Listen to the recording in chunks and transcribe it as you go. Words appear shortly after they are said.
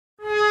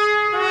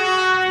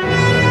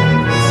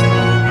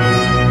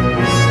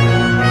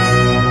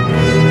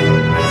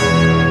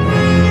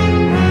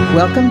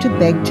Welcome to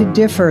Beg to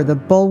Differ, the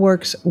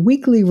Bulwark's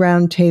weekly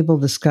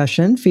roundtable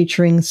discussion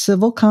featuring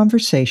civil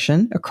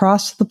conversation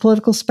across the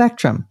political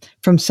spectrum,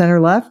 from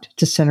center-left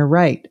to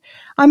center-right.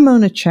 I'm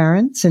Mona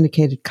Charan,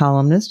 syndicated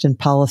columnist and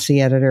policy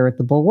editor at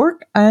the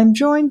Bulwark. I'm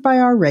joined by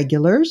our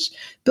regulars,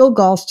 Bill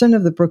Galston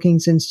of the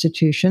Brookings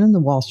Institution and the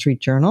Wall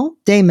Street Journal,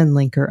 Damon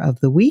Linker of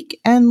The Week,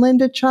 and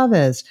Linda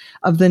Chavez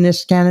of the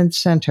Niskanen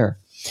Center.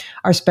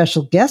 Our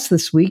special guest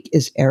this week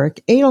is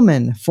Eric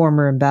Edelman,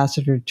 former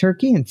ambassador to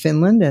Turkey and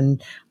Finland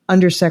and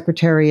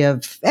undersecretary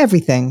of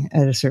everything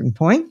at a certain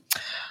point.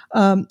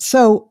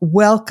 So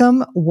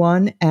welcome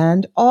one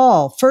and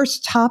all.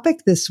 First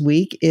topic this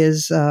week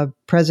is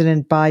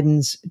President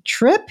Biden's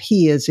trip.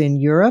 He is in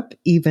Europe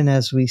even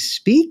as we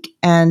speak,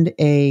 and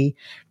a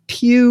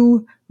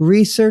Pew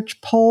Research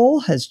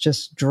poll has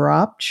just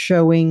dropped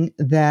showing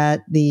that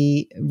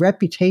the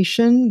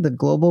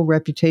global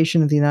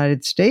reputation of the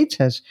United States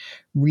has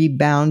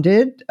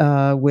rebounded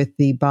with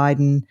the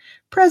Biden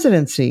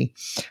presidency.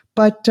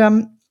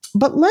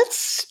 But let's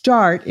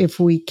start, if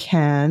we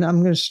can.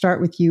 I'm going to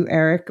start with you,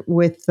 Eric,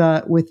 with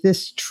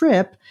this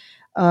trip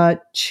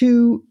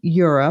to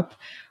Europe.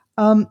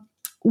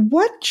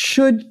 What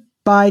should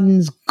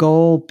Biden's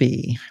goal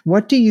be?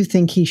 What do you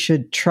think he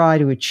should try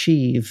to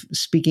achieve,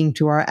 speaking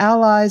to our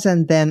allies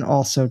and then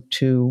also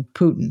to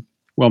Putin?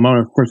 Well,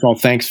 Mona, first of all,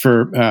 thanks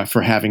for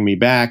having me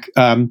back.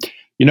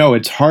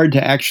 It's hard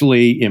to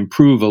actually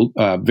improve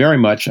very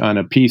much on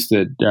a piece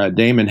that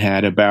Damon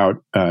had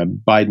about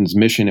Biden's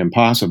mission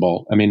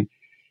impossible. I mean,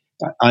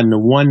 on the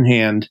one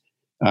hand,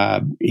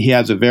 he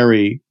has a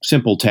very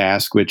simple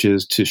task, which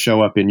is to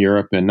show up in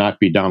Europe and not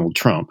be Donald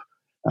Trump.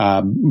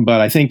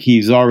 But I think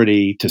he's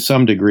already, to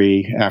some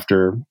degree,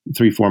 after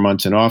 3-4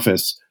 months in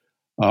office,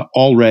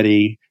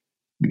 already,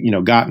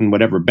 gotten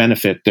whatever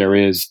benefit there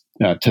is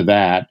to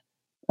that.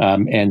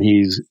 And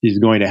he's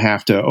going to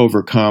have to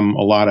overcome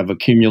a lot of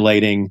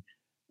accumulating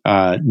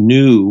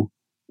new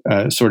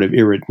sort of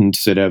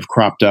irritants that have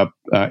cropped up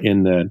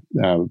in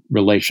the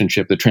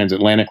relationship, the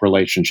transatlantic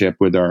relationship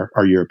with our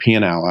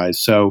European allies.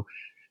 So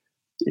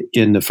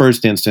in the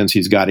first instance,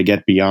 he's got to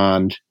get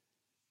beyond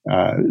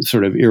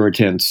sort of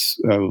irritants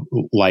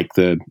like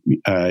the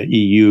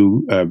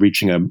EU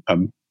reaching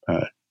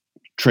a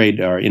trade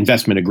or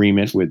investment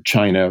agreement with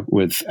China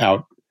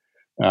without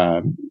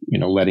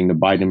letting the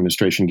Biden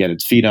administration get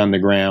its feet on the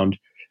ground.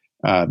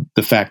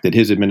 The fact that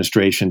his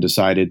administration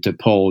decided to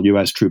pull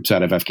U.S. troops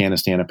out of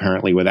Afghanistan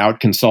apparently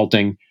without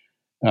consulting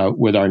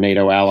with our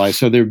NATO allies.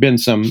 So there have been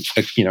some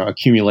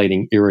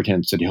accumulating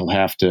irritants that he'll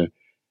have to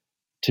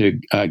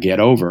get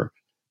over.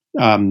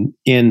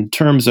 In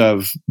terms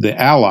of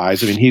the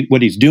allies, I mean,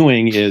 what he's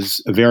doing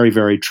is a very,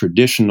 very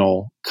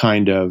traditional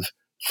kind of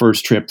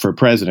first trip for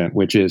president,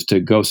 which is to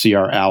go see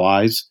our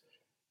allies,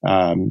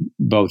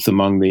 both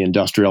among the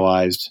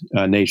industrialized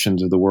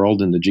nations of the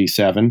world in the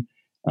G7,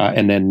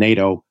 and then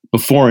NATO,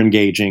 before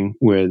engaging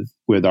with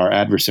our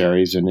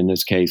adversaries, and in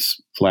this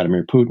case,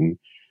 Vladimir Putin.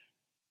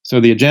 So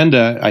the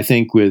agenda, I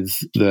think, with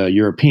the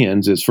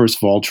Europeans is, first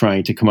of all,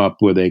 trying to come up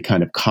with a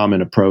kind of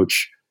common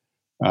approach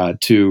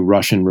to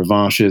Russian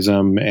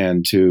revanchism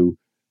and to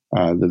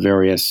the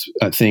various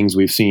things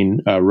we've seen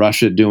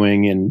Russia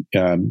doing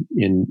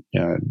in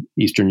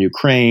eastern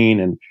Ukraine,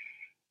 and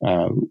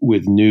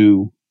with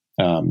new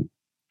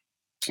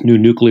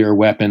nuclear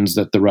weapons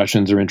that the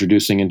Russians are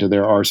introducing into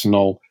their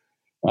arsenal,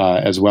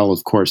 as well,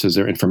 of course, as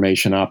their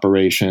information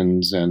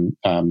operations and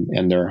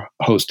their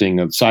hosting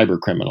of cyber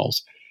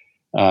criminals.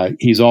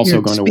 He's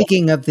also going to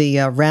speaking of the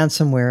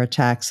ransomware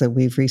attacks that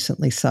we've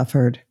recently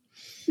suffered.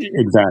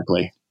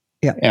 Exactly.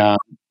 Yeah.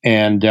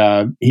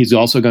 And he's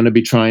also going to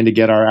be trying to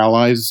get our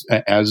allies,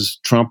 as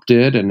Trump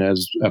did and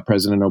as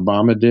President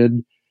Obama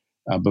did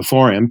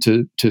before him,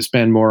 to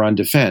spend more on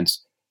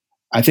defense.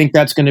 I think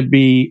that's going to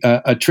be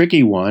a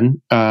tricky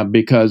one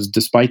because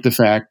despite the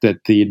fact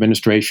that the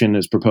administration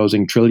is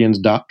proposing trillions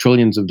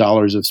of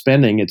dollars of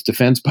spending, its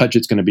defense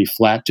budget's going to be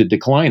flat to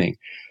declining.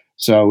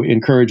 So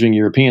encouraging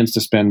Europeans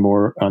to spend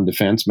more on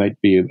defense might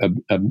be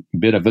a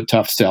bit of a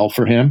tough sell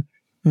for him.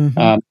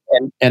 Mm-hmm.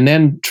 And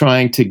then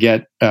trying to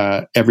get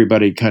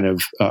everybody kind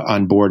of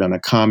on board on a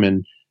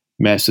common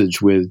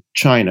message with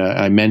China.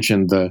 I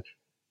mentioned the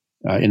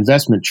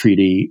investment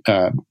treaty,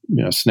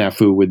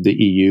 snafu with the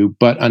EU.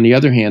 But on the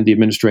other hand, the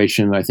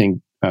administration, I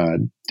think,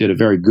 did a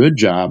very good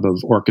job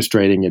of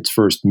orchestrating its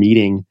first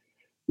meeting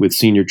with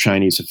senior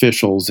Chinese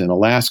officials in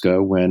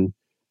Alaska when,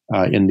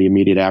 in the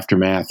immediate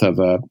aftermath of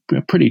a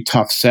pretty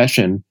tough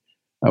session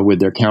with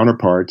their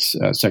counterparts,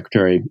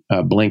 Secretary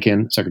of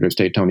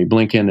State Tony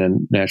Blinken,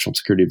 and National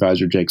Security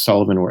Advisor Jake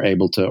Sullivan were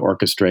able to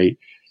orchestrate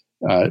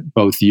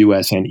both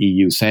U.S. and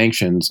EU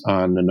sanctions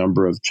on a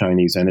number of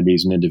Chinese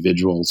entities and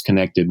individuals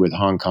connected with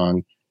Hong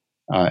Kong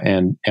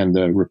and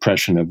the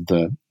repression of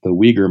the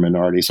Uyghur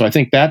minority. So I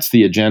think that's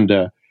the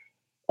agenda,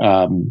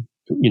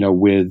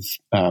 with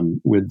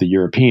the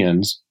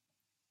Europeans.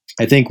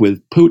 I think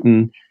with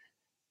Putin,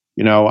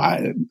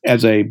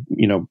 as a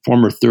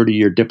former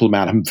 30-year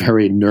diplomat, I'm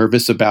very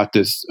nervous about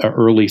this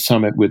early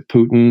summit with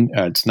Putin.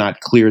 It's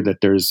not clear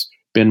that there's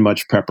been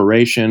much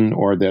preparation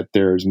or that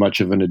there's much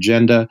of an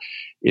agenda.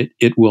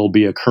 It will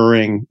be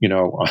occurring,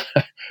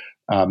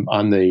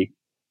 on the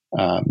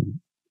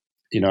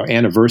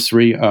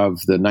anniversary of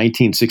the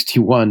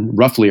 1961,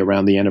 roughly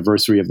around the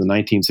anniversary of the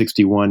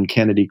 1961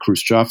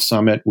 Kennedy-Khrushchev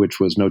summit, which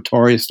was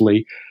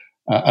notoriously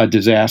a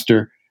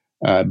disaster.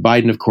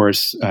 Biden, of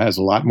course, has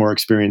a lot more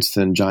experience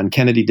than John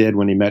Kennedy did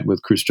when he met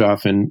with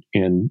Khrushchev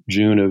in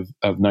June of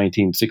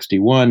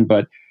 1961.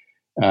 But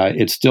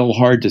it's still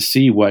hard to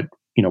see what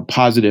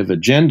positive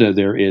agenda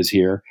there is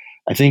here.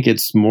 I think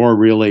it's more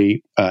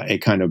really a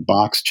kind of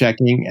box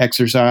checking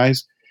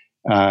exercise.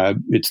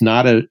 It's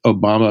not an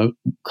Obama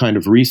kind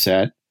of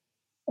reset,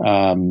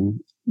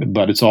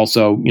 but it's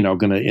also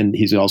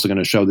he's also going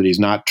to show that he's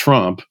not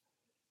Trump.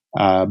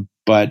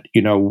 But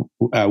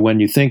when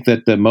you think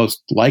that the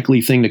most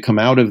likely thing to come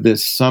out of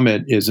this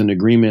summit is an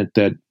agreement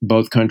that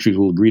both countries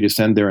will agree to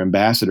send their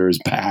ambassadors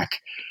back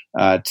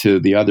to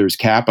the other's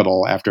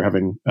capital after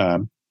having,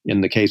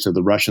 in the case of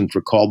the Russians,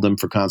 recalled them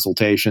for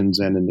consultations,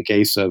 and in the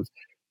case of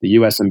the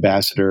U.S.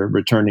 ambassador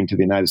returning to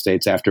the United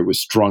States after it was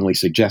strongly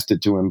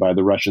suggested to him by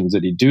the Russians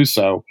that he do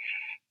so,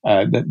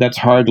 that's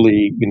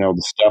hardly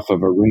the stuff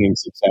of a ringing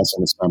success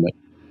in a summit.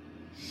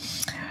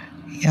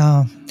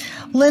 Yeah,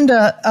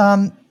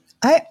 Linda.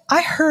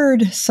 I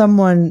heard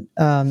someone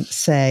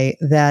say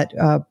that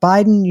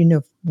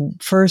Biden,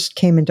 first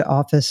came into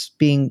office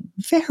being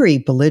very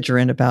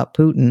belligerent about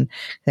Putin,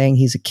 saying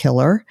he's a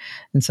killer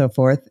and so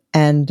forth,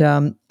 and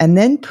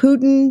then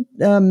Putin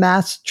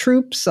massed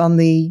troops on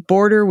the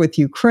border with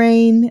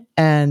Ukraine,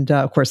 and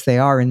of course they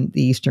are in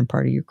the eastern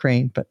part of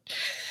Ukraine. But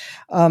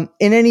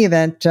in any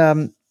event,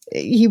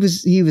 he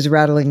was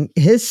rattling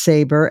his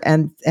saber,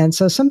 and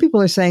so some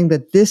people are saying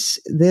that this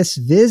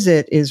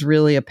visit is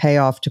really a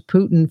payoff to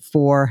Putin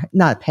for,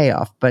 not a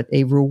payoff, but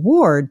a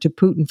reward to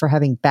Putin for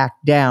having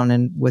backed down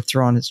and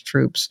withdrawn his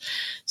troops.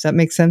 Does that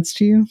make sense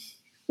to you?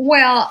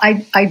 Well,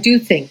 I do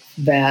think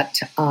that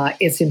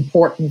it's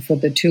important for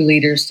the two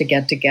leaders to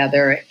get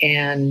together,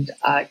 and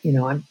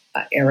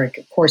Eric,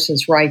 of course,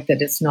 is right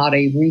that it's not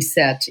a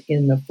reset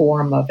in the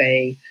form of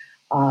a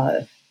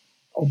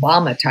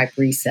Obama-type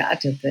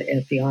reset at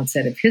the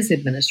onset of his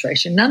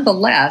administration.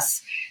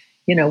 Nonetheless,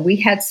 we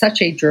had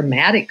such a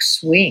dramatic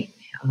swing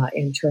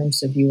in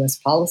terms of U.S.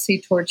 policy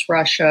towards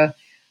Russia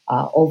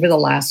over the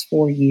last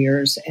 4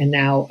 years, and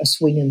now a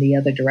swing in the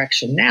other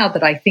direction now,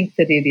 that I think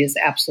that it is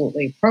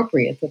absolutely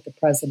appropriate that the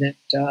president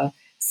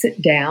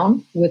sit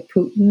down with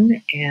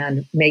Putin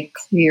and make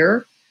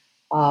clear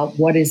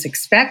what is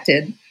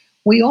expected.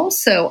 We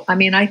also,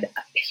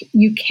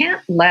 you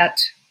can't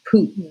let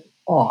Putin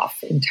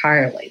off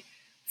entirely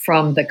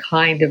from the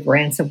kind of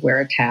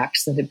ransomware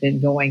attacks that have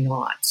been going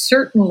on.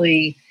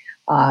 Certainly,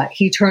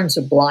 he turns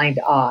a blind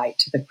eye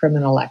to the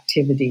criminal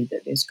activity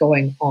that is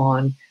going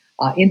on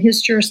in his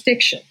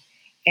jurisdiction.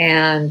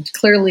 And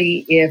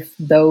clearly, if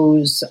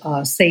those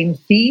same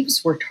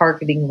thieves were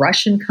targeting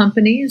Russian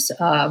companies,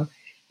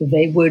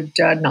 they would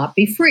not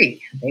be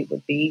free. They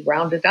would be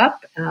rounded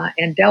up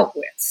and dealt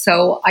with.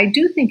 So I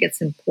do think it's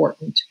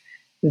important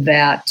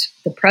that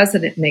the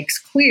president makes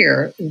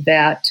clear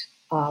that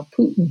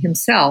Putin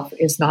himself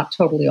is not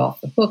totally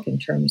off the hook in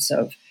terms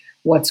of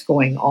what's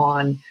going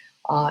on,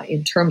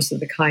 in terms of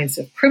the kinds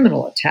of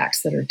criminal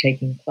attacks that are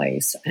taking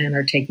place and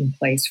are taking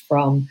place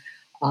from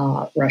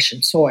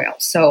Russian soil.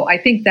 So I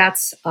think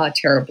that's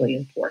terribly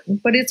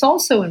important. But it's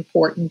also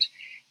important,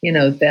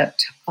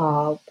 that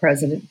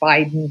President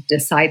Biden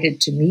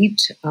decided to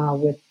meet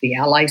with the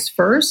allies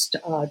first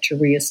to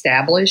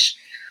reestablish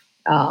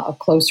a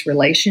close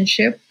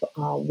relationship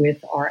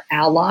with our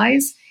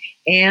allies,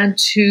 and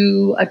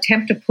to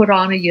attempt to put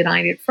on a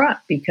united front,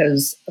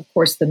 because, of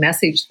course, the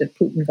message that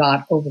Putin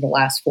got over the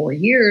last 4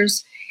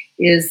 years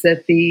is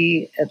that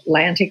the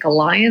Atlantic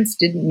Alliance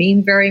didn't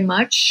mean very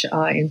much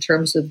in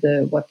terms of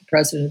what the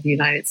President of the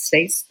United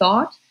States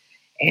thought,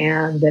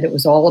 and that it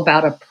was all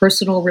about a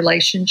personal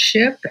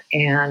relationship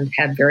and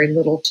had very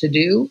little to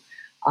do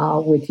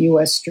with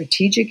U.S.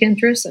 strategic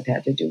interests. It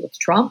had to do with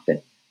Trump,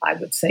 and I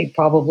would say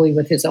probably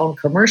with his own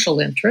commercial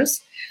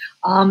interests.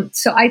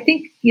 So I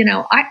think,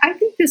 I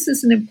think this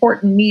is an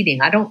important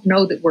meeting. I don't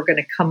know that we're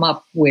going to come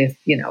up with,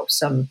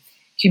 some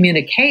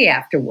communique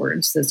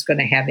afterwards that's going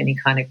to have any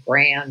kind of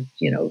grand,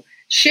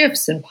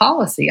 shifts in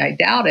policy. I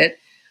doubt it.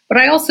 But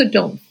I also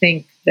don't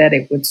think that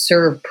it would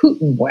serve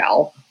Putin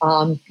well,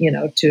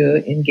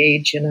 to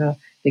engage in a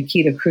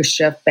Nikita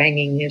Khrushchev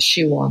banging his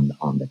shoe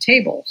on the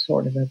table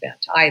sort of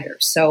event either.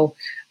 So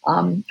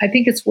I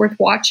think it's worth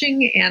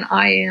watching, and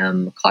I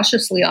am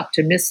cautiously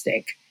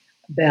optimistic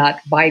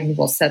that Biden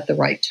will set the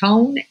right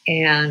tone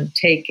and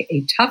take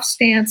a tough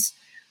stance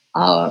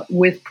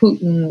with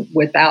Putin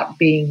without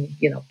being,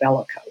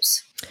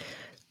 bellicose.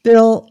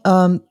 Bill,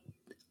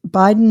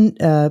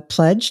 Biden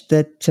pledged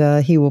that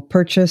the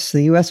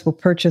U.S. will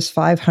purchase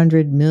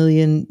 500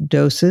 million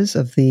doses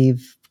of the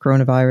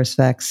coronavirus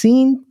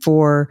vaccine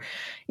for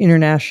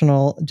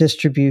international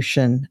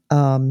distribution.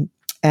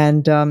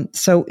 And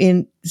so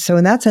in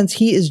that sense,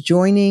 he is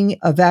joining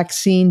a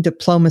vaccine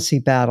diplomacy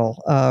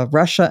battle.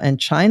 Russia and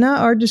China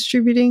are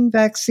distributing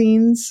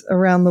vaccines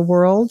around the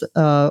world,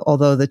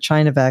 although the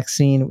China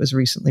vaccine, it was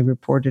recently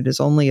reported, is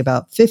only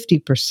about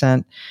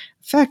 50%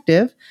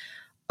 effective.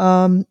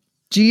 Do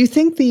you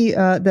think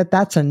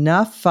that's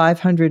enough?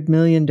 500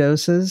 million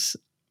doses?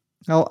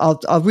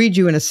 I'll read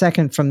you in a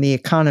second from The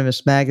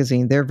Economist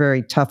magazine. They're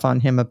very tough on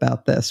him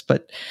about this,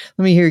 but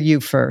let me hear you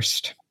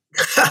first.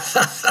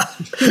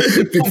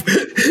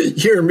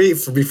 Hear me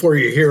before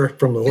you hear it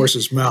from the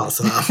horse's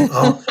mouth.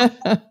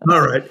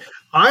 All right.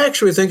 I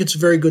actually think it's a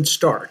very good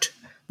start.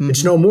 Mm-hmm.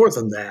 It's no more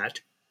than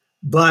that,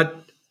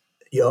 but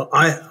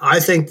I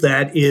think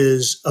that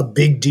is a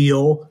big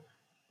deal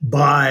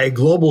by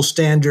global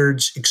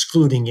standards,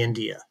 excluding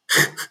India.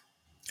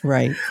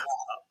 Right.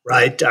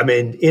 Right. I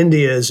mean,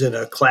 India is in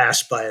a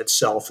class by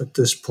itself at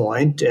this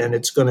point, and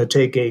it's going to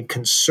take a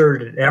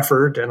concerted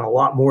effort and a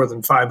lot more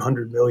than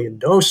 500 million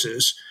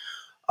doses.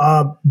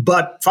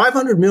 But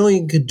 500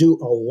 million could do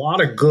a lot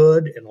of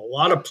good in a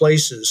lot of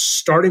places,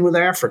 starting with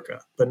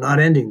Africa, but not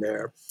ending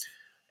there.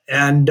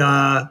 And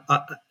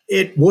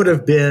it would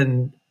have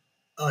been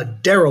a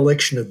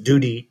dereliction of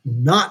duty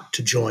not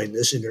to join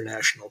this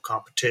international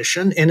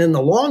competition. And in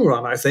the long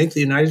run, I think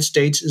the United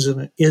States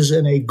is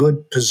in a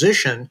good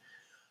position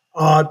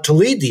to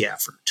lead the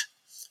effort.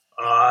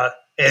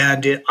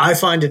 I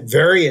find it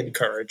very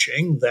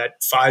encouraging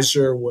that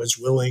Pfizer was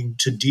willing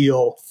to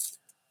deal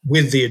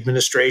with the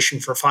administration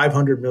for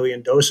 500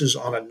 million doses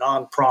on a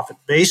nonprofit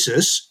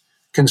basis,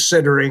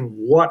 considering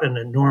what an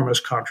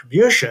enormous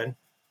contribution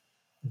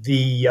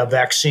the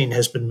vaccine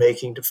has been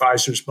making to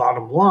Pfizer's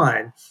bottom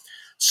line.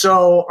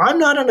 So I'm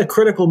not in a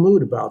critical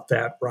mood about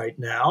that right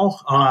now.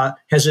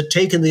 Has it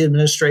taken the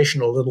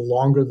administration a little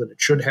longer than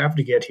it should have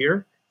to get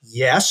here?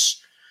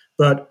 Yes.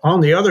 But on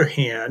the other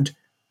hand,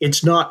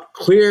 it's not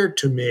clear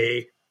to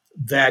me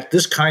that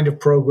this kind of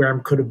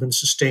program could have been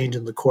sustained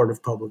in the court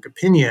of public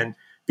opinion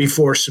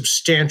before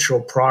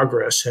substantial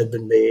progress had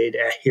been made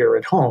here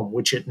at home,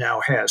 which it now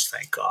has,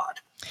 thank God.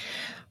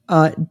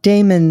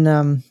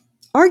 Damon,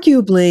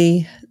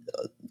 arguably,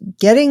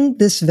 getting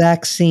this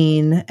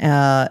vaccine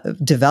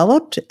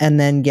developed and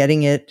then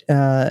getting it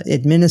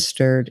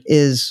administered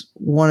is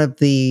one of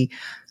the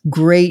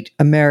great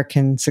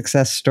American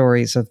success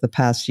stories of the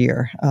past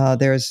year.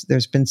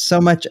 There's been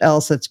so much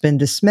else that's been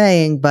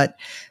dismaying, but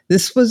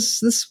this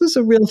was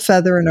a real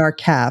feather in our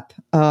cap.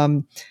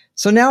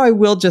 So now I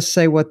will just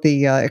say what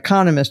the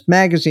Economist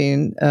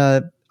magazine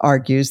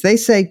argues. They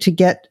say to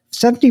get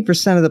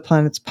 70% of the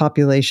planet's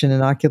population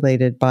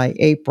inoculated by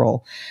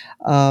April,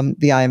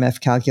 the IMF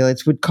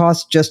calculates, would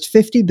cost just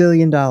 $50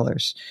 billion.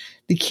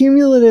 The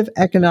cumulative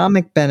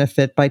economic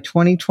benefit by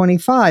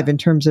 2025 in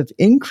terms of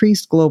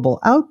increased global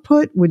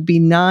output would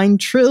be $9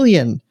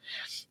 trillion,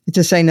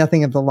 to say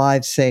nothing of the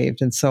lives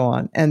saved and so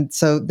on. And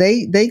so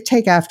they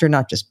take after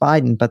not just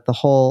Biden, but the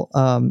whole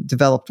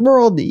developed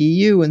world, the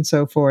EU and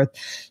so forth,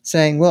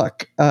 saying,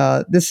 look,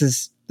 this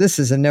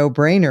is a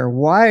no-brainer.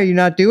 Why are you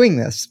not doing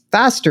this?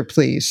 Faster,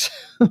 please.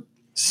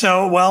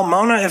 So, well,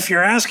 Mona, if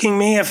you're asking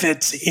me if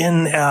it's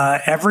in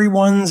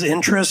everyone's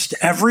interest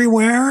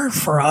everywhere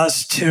for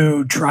us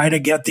to try to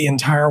get the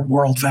entire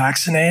world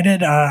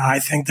vaccinated, I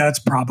think that's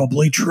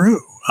probably true.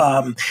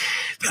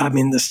 I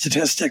mean, the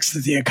statistics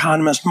that the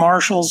Economist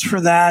marshals for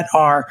that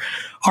are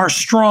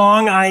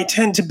strong. I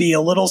tend to be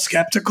a little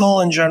skeptical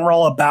in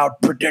general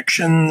about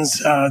predictions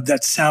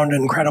that sound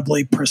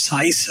incredibly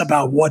precise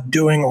about what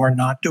doing or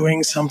not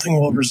doing something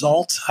will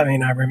result. I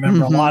mean, I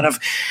remember a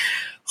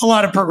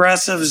lot of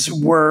progressives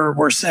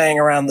were saying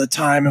around the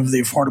time of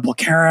the Affordable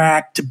Care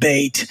Act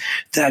debate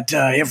that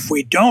if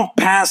we don't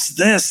pass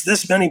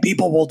this many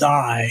people will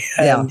die.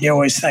 And you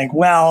always think,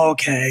 well,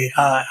 okay,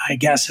 I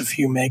guess if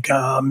you make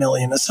a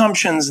million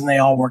assumptions and they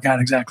all work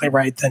out exactly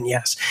right, then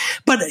yes.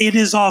 But it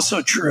is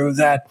also true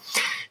that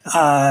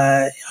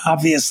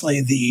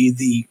obviously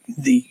the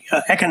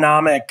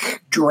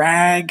economic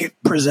drag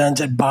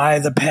presented by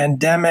the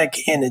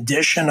pandemic, in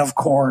addition, of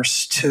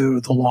course, to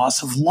the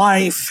loss of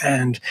life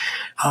and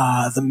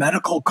the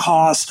medical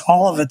cost,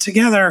 all of it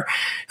together,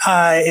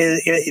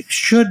 it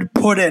should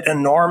put it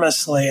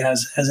enormously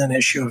as an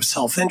issue of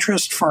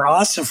self-interest for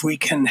us if we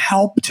can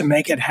help to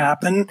make it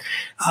happen.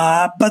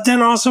 But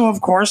then also, of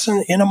course,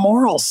 in a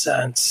moral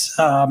sense,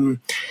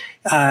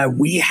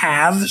 we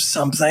have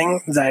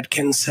something that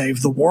can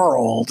save the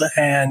world.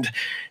 And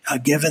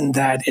given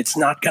that it's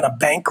not going to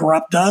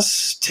bankrupt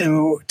us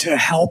to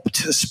help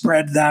to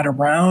spread that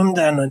around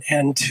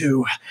and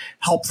to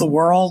help the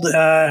world,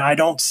 I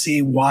don't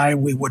see why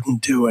we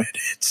wouldn't do it.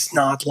 It's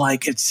not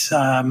like it's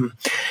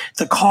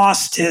the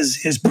cost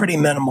is pretty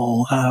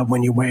minimal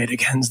when you weigh it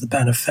against the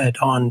benefit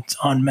on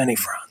many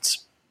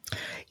fronts.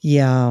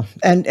 Yeah,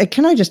 and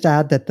can I just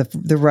add that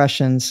the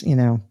Russians,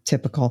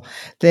 typical,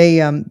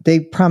 they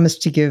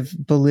promised to give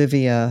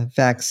Bolivia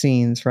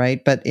vaccines, right?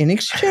 But in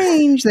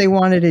exchange, they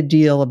wanted a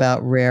deal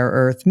about rare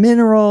earth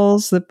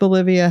minerals that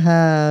Bolivia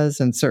has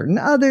and certain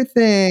other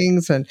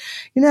things. And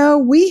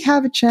we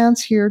have a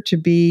chance here to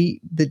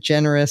be the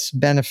generous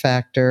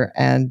benefactor.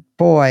 And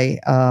boy,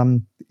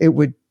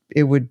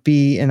 it would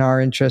be in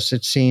our interest,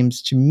 it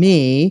seems to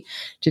me,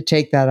 to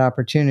take that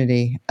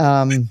opportunity.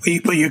 Well,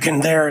 you can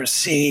there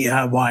see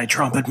why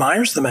Trump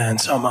admires the man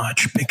so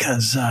much,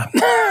 because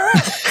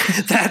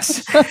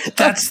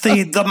that's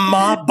the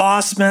mob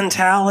boss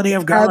mentality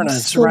of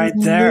governance right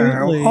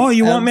there. Oh,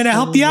 you want me to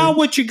help you out?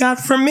 What you got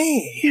for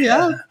me?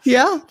 Yeah.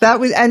 That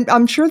was, and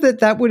I'm sure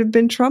that would have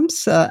been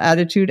Trump's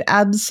attitude.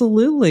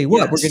 Absolutely.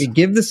 What, we're going to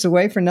give this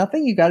away for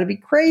nothing? You got to be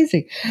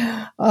crazy.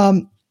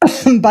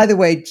 By the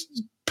way,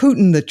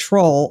 Putin the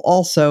troll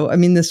also, I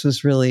mean, this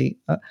was really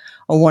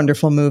a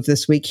wonderful move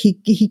this week.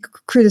 He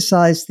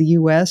criticized the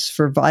U.S.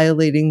 for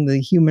violating the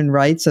human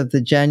rights of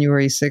the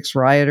January 6th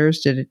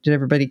rioters. Did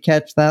everybody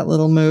catch that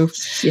little move?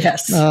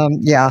 Yes.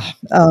 The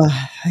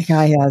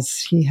guy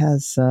has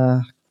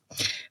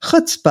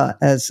chutzpah,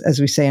 as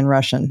we say in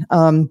Russian.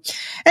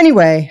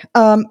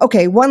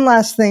 Okay, one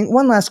last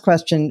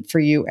question for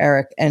you,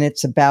 Eric, and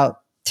it's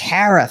about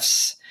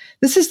tariffs.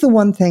 This is the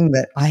one thing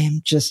that I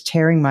am just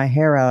tearing my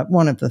hair out.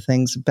 One of the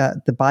things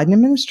about the Biden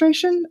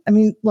administration. I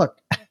mean, look,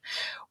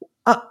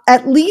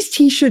 at least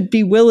he should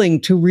be willing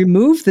to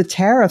remove the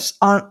tariffs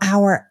on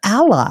our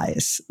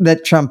allies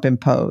that Trump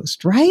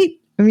imposed, right?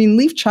 I mean,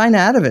 leave China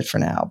out of it for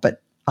now,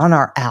 but on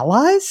our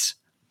allies?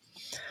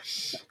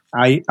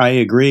 I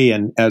agree.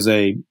 And as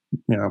I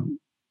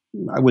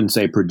wouldn't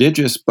say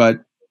prodigious, but,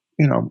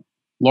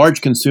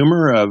 large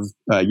consumer of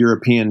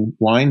European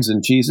wines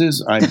and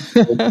cheeses, I'm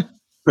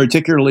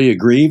particularly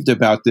aggrieved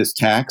about this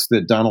tax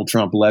that Donald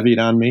Trump levied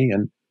on me,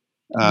 and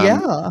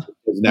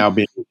is now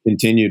being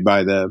continued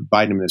by the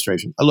Biden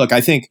administration. Look,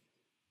 I think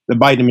the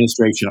Biden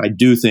administration, I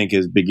do think,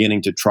 is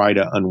beginning to try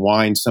to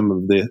unwind some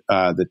of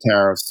the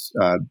tariffs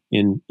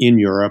in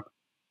Europe.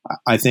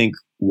 I think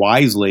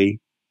wisely,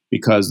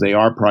 because they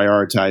are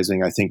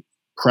prioritizing, I think,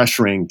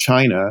 pressuring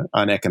China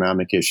on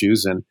economic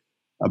issues and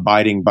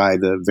abiding by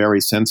the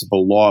very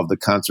sensible law of the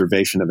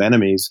conservation of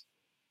enemies.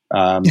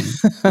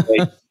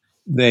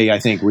 They, I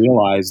think,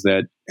 realize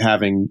that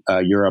having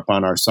Europe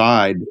on our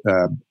side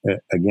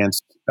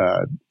against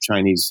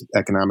Chinese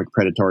economic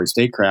predatory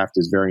statecraft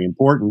is very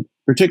important,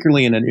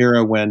 particularly in an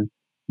era when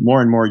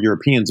more and more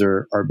Europeans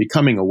are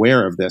becoming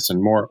aware of this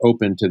and more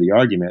open to the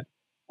argument.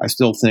 I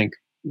still think,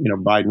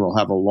 Biden will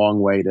have a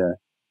long way to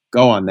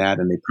go on that,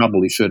 and they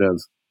probably should have,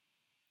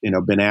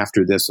 been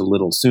after this a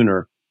little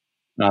sooner.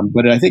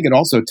 But I think it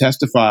also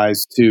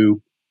testifies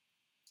to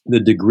the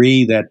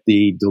degree that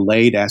the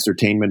delayed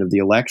ascertainment of the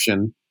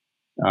election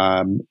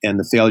and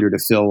the failure to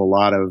fill a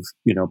lot of,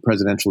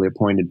 presidentially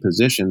appointed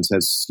positions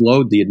has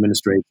slowed the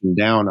administration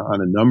down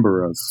on a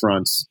number of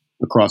fronts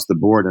across the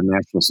board on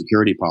national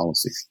security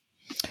policy.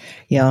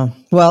 Yeah.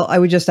 Well, I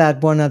would just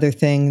add one other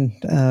thing,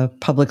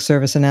 public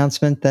service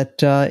announcement,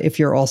 that if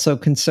you're also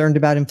concerned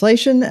about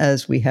inflation,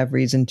 as we have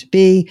reason to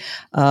be,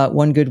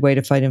 one good way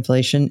to fight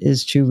inflation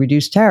is to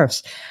reduce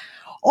tariffs.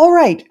 All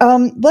right.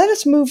 Let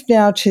us move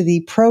now to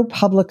the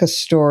ProPublica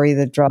story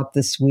that dropped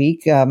this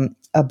week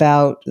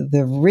about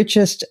the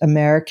richest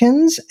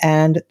Americans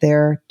and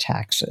their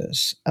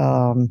taxes.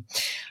 I'm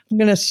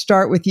going to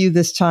start with you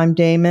this time,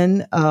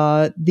 Damon.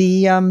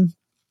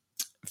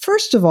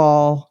 First of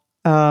all,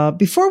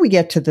 before we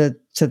get to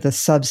the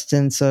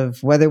substance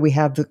of whether we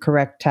have the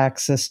correct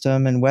tax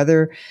system and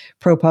whether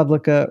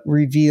ProPublica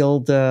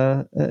revealed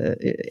a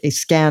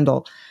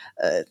scandal,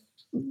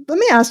 let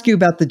me ask you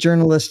about the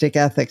journalistic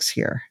ethics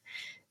here.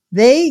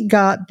 They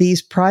got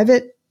these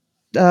private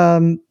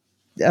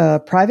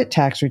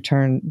tax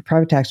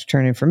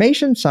return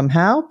information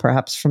somehow,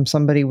 perhaps from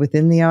somebody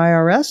within the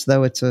IRS,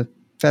 though it's a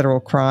federal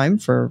crime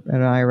for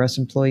an IRS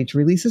employee to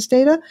release this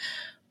data.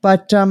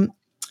 But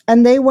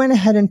and they went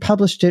ahead and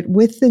published it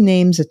with the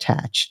names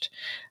attached.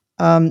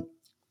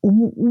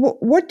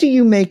 What do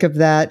you make of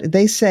that?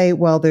 They say,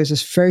 well, there's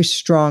this very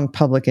strong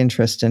public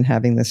interest in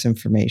having this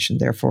information,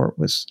 therefore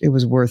it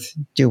was worth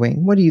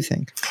doing. What do you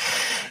think?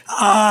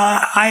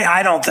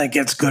 I don't think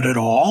it's good at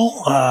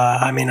all.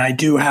 I mean, I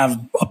do have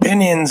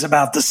opinions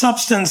about the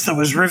substance that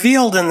was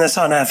revealed in this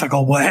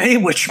unethical way,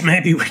 which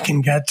maybe we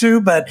can get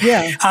to. But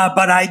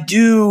but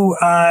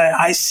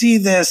I see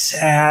this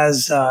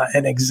as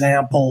an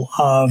example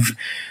of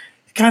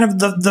kind of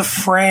the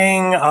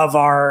fraying of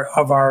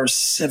our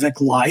civic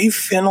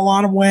life in a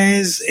lot of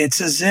ways.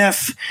 It's as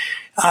if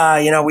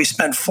We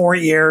spent 4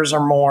 years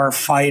or more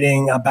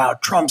fighting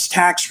about Trump's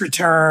tax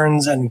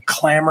returns and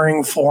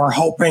clamoring for,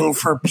 hoping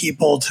for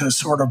people to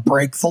sort of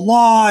break the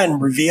law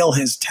and reveal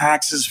his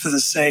taxes for the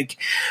sake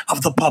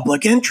of the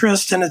public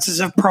interest. And it's as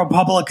if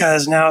ProPublica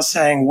is now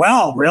saying,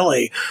 well,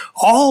 really,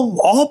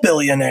 all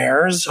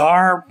billionaires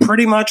are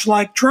pretty much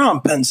like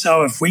Trump. And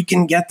so if we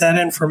can get that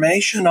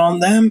information on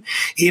them,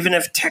 even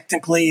if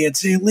technically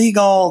it's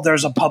illegal,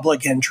 there's a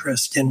public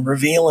interest in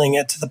revealing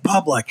it to the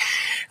public.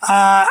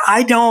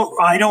 I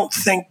don't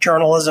think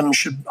journalism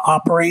should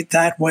operate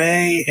that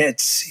way.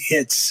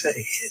 It's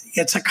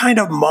a kind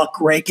of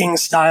muckraking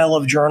style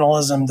of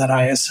journalism that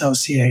I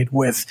associate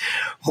with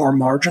more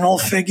marginal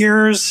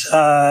figures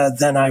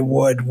than I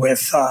would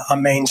with a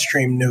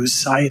mainstream news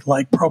site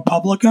like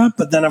ProPublica.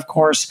 But then, of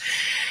course,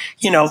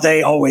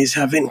 they always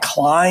have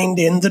inclined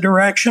in the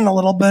direction a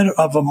little bit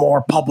of a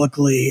more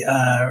publicly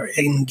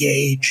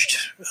engaged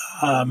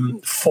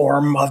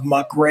form of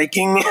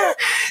muckraking.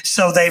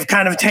 So they've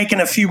kind of taken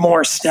a few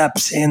more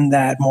steps in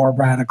that more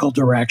radical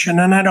direction.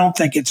 And I don't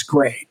think it's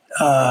great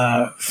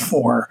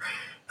for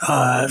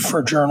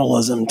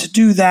journalism to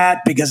do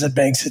that, because it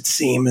makes it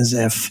seem as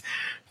if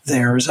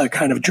there's a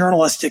kind of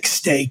journalistic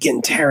stake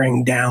in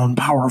tearing down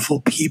powerful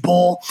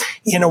people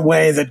in a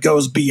way that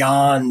goes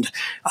beyond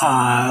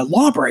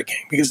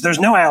law-breaking, because there's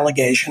no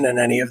allegation in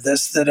any of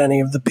this that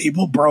any of the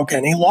people broke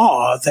any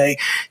law.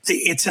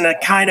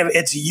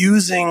 It's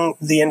using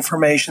the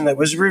information that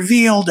was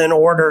revealed in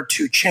order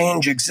to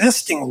change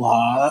existing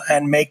law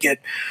and make it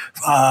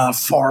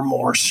far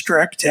more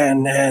strict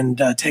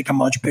and take a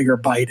much bigger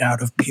bite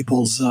out of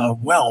people's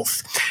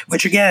wealth,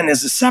 which again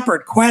is a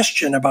separate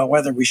question about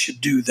whether we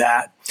should do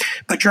that.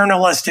 But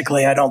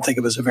journalistically, I don't think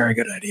it was a very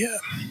good idea.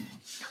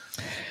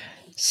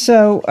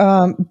 So,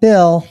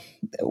 Bill,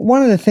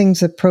 one of the things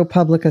that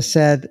ProPublica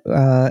said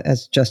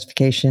as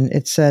justification,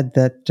 it said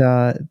that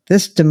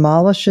this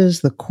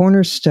demolishes the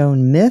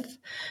cornerstone myth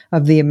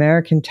of the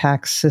American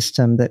tax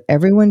system, that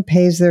everyone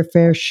pays their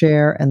fair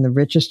share and the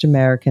richest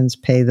Americans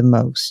pay the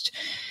most.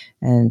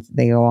 And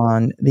they go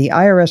on, the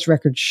IRS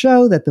records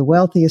show that the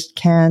wealthiest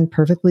can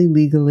perfectly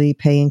legally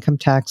pay income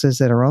taxes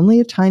that are only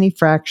a tiny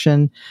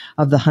fraction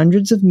of the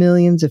hundreds of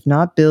millions, if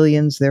not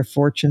billions, their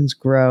fortunes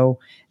grow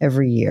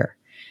every year.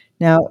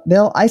 Now,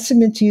 Bill, I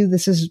submit to you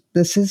this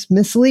is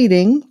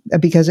misleading,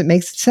 because it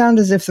makes it sound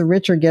as if the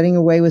rich are getting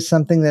away with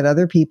something that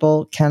other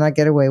people cannot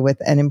get away with.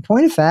 And in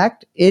point of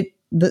fact,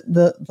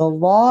 the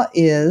law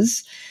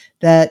is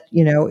that,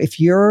 if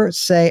you're,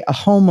 say, a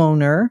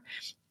homeowner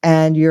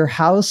and your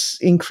house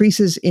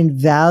increases in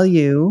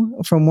value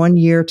from one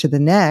year to the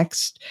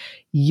next,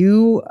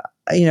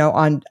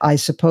 I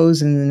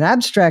suppose in an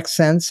abstract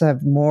sense,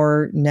 have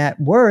more net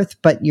worth,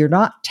 but you're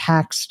not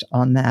taxed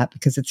on that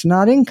because it's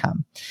not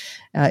income.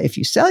 If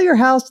you sell your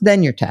house,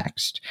 then you're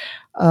taxed.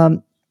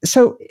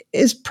 So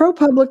is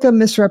ProPublica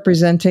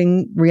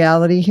misrepresenting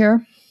reality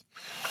here?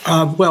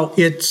 Well,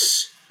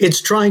 it's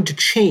trying to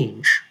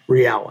change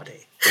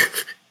reality,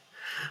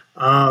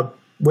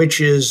 which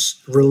is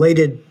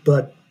related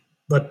but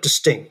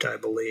distinct, I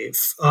believe.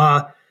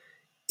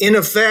 In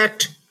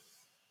effect,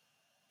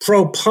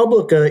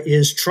 ProPublica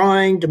is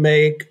trying to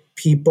make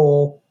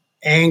people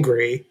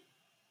angry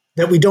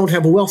that we don't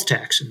have a wealth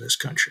tax in this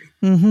country.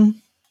 Mm-hmm.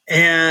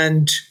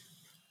 And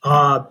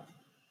a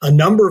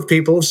number of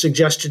people have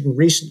suggested in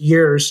recent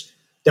years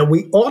that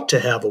we ought to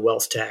have a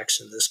wealth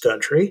tax in this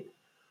country.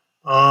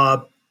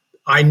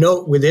 I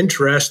note with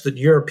interest that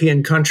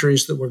European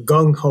countries that were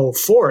gung-ho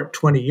for it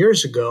 20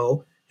 years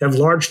ago have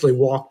largely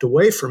walked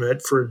away from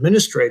it for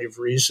administrative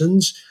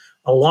reasons.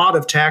 A lot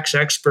of tax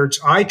experts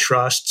I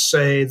trust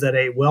say that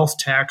a wealth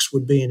tax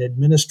would be an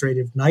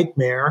administrative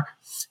nightmare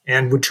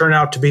and would turn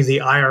out to be the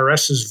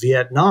IRS's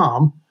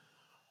Vietnam.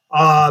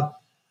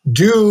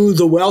 Do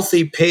the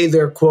wealthy pay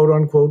their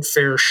quote-unquote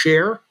fair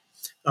share?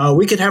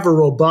 We could have a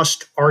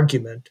robust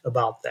argument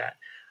about that.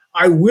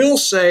 I will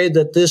say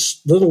that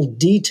this little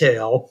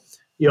detail,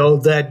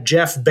 that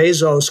Jeff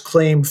Bezos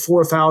claimed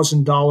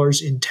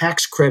 $4,000 in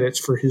tax credits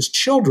for his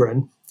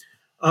children,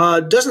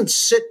 doesn't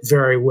sit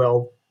very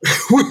well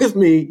with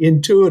me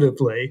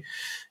intuitively.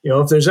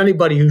 If there's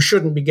anybody who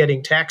shouldn't be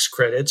getting tax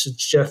credits,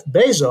 it's Jeff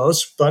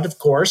Bezos. But of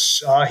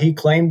course, he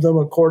claimed them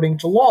according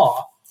to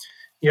law.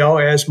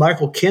 As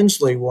Michael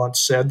Kinsley once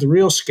said, the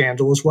real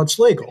scandal is what's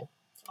legal.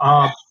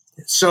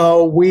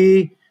 So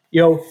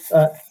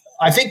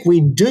I think we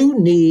do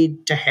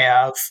need to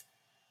have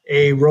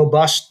a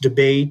robust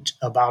debate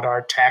about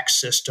our tax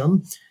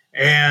system,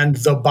 and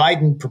the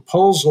Biden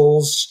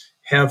proposals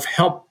have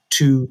helped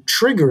to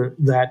trigger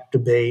that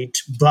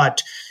debate.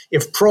 But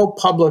if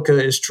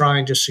ProPublica is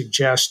trying to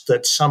suggest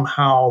that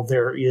somehow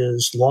there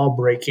is law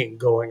breaking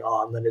going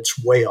on, then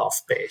it's way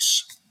off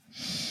base.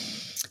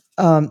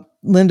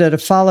 Linda, to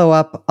follow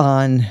up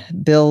on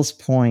Bill's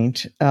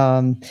point,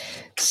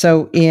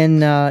 so in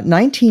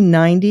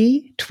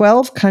 1990,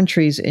 12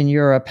 countries in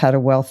Europe had a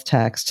wealth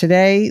tax.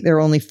 Today, there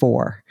are only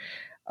 4.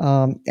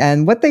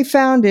 And what they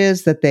found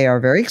is that they are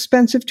very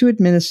expensive to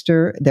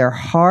administer. They're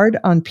hard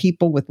on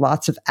people with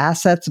lots of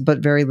assets but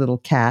very little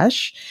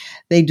cash.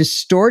 They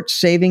distort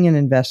saving and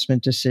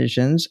investment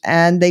decisions,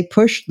 and they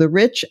push the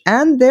rich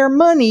and their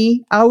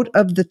money out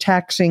of the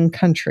taxing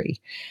country.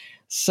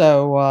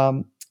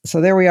 So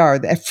there we are.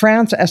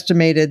 France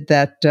estimated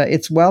that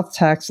its wealth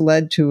tax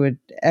led to an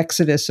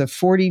exodus of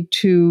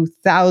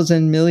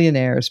 42,000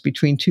 millionaires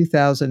between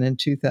 2000 and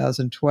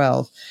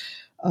 2012.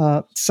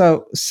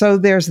 So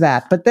there's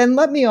that. But then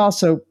let me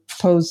also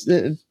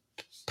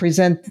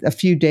present a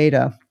few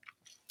data.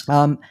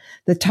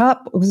 The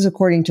top was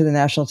according to the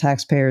National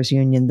Taxpayers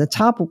Union, the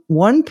top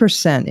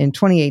 1% in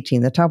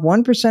 2018, the top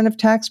 1% of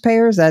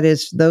taxpayers, that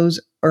is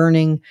those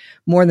earning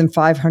more than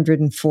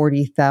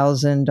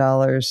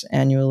 $540,000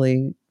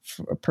 annually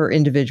per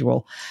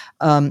individual,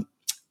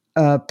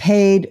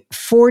 paid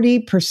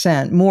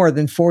 40%, more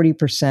than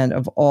 40%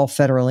 of all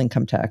federal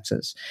income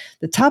taxes.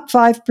 The top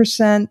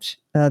 5%,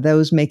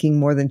 those making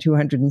more than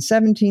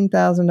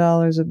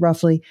 $217,000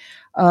 roughly,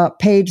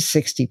 paid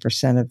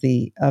 60% of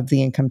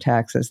the income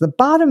taxes. The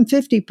bottom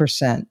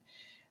 50%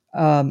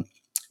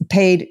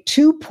 paid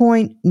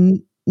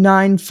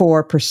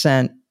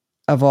 2.94%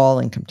 of all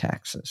income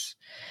taxes.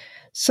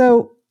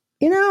 So,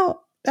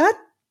 that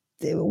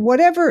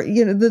whatever,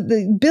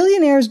 the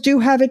billionaires do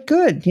have it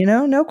good,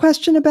 no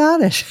question about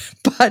it.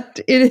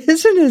 But it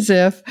isn't as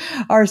if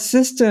our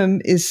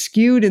system is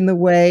skewed in the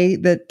way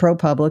that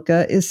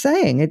ProPublica is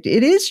saying. It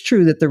is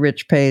true that the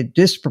rich pay a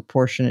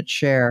disproportionate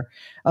share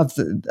of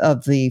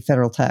the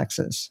federal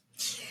taxes.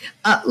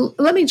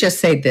 Let me just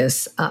say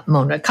this,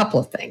 Mona, a couple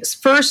of things.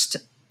 First,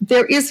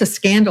 there is a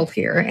scandal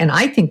here, and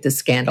I think the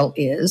scandal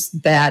is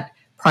that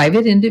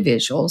private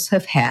individuals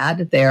have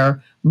had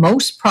their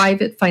most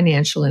private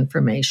financial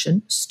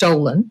information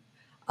stolen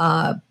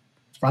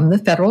from the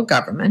federal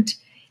government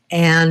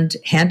and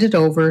handed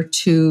over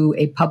to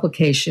a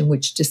publication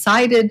which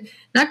decided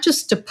not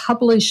just to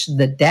publish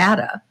the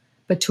data,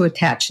 but to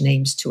attach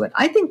names to it.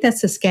 I think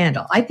that's a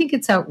scandal. I think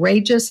it's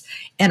outrageous,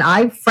 and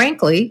I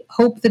frankly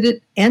hope that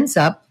it ends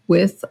up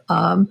with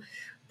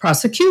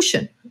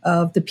prosecution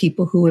of the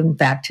people who in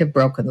fact have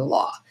broken the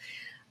law.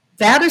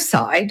 That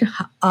aside,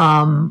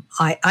 I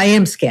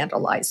am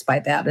scandalized by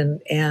that,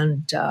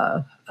 and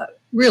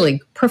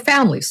really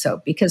profoundly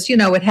so, because,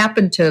 it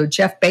happened to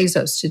Jeff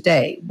Bezos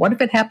today. What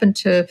if it happened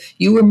to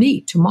you or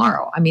me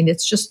tomorrow? I mean,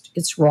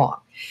 it's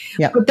wrong.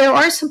 Yep. But there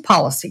are some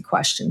policy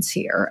questions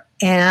here,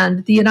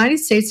 and the United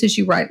States, as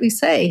you rightly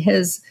say,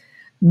 has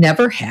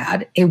never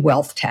had a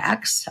wealth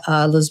tax.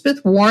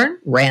 Elizabeth Warren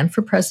ran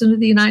for president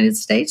of the United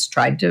States,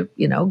 tried to,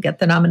 get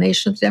the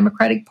nomination of the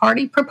Democratic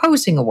Party,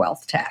 proposing a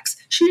wealth tax.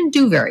 She didn't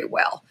do very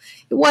well.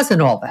 It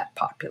wasn't all that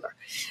popular.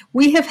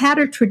 We have had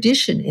a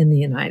tradition in the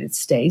United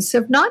States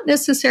of not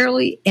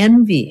necessarily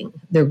envying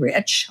the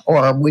rich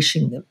or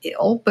wishing them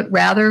ill, but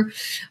rather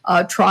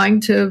trying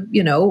to,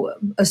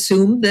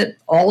 assume that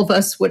all of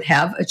us would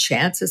have a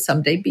chance of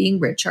someday being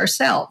rich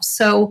ourselves.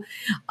 So,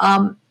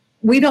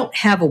 we don't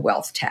have a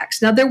wealth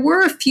tax. Now, there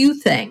were a few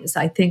things.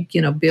 I think,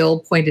 Bill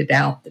pointed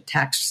out the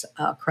tax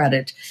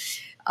credit.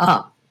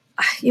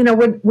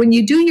 When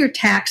you do your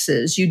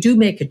taxes, you do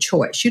make a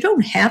choice. You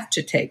don't have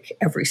to take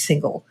every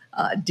single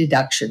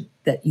deduction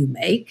that you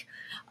make.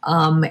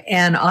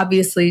 And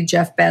obviously,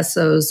 Jeff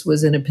Bezos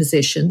was in a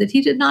position that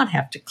he did not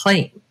have to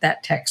claim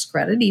that tax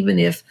credit, even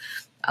if,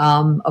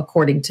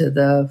 according to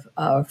the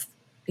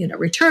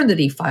return that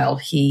he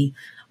filed, he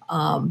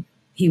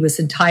was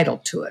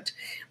entitled to it.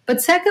 But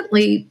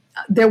secondly,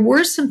 there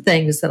were some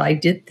things that I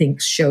did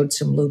think showed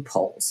some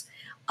loopholes.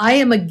 I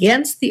am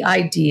against the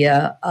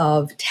idea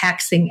of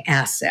taxing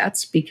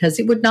assets because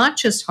it would not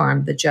just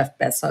harm the Jeff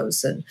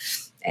Bezos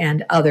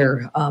and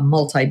other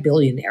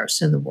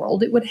multi-billionaires in the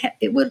world. It would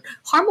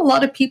harm a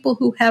lot of people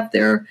who have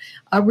their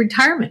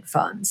retirement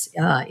funds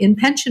in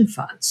pension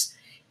funds.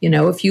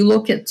 If you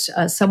look at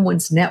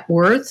someone's net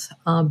worth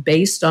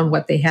based on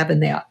what they have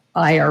in the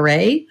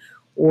IRA,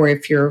 or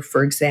if you're,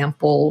 for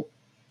example,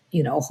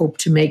 hope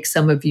to make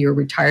some of your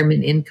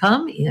retirement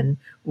income in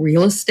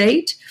real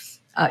estate,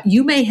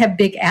 you may have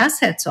big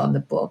assets on the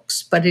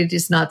books, but it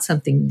is not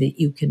something that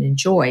you can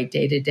enjoy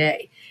day to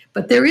day.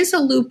 But there is a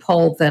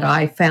loophole that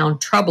I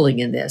found troubling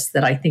in this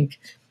that I think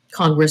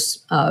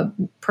Congress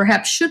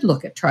perhaps should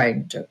look at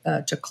trying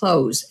to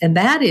close. And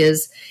that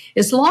is,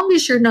 as long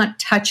as you're not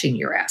touching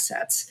your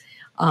assets,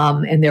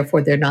 and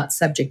therefore they're not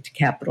subject to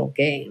capital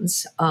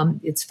gains,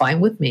 it's fine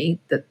with me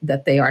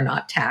that they are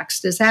not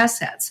taxed as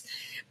assets.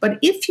 But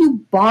if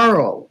you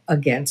borrow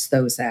against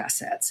those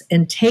assets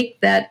and take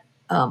that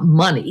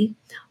money,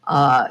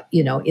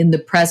 in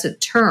the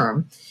present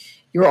term,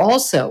 you're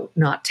also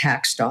not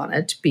taxed on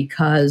it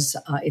because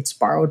it's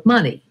borrowed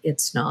money.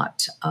 It's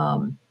not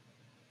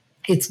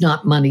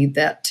money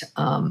that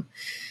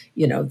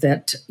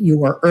that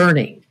you are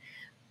earning.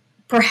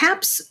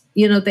 Perhaps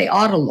they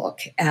ought to look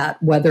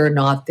at whether or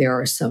not there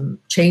are some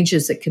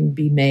changes that can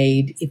be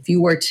made if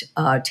you were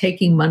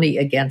taking money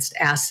against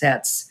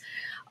assets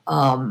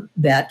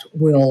that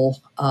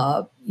will,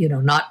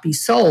 not be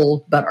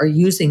sold, but are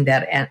using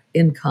that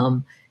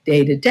income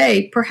day to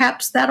day,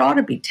 perhaps that ought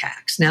to be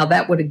taxed. Now,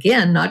 that would,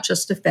 again, not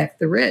just affect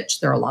the rich.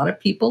 There are a lot of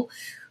people,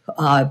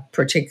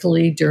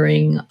 particularly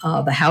during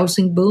the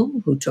housing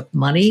boom, who took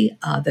money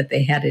that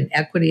they had in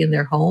equity in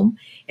their home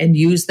and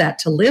used that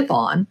to live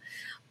on.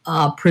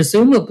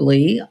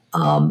 Presumably,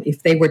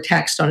 if they were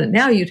taxed on it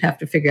now, you'd have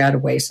to figure out a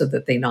way so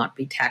that they not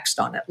be taxed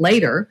on it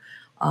later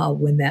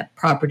when that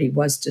property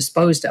was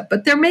disposed of.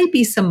 But there may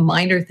be some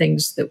minor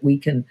things that we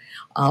can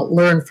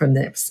learn from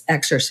this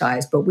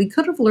exercise, but we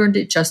could have learned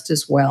it just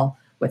as well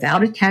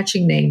without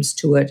attaching names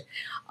to it.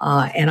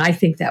 And I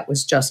think that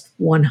was just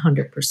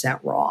 100%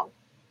 wrong.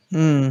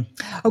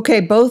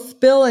 Okay, both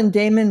Bill and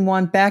Damon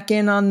want back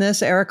in on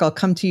this. Eric, I'll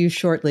come to you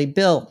shortly.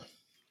 Bill.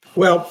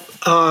 Well,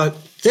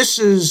 this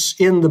is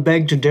in the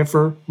beg to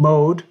differ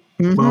mode,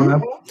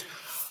 Mona.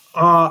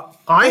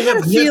 I have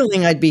a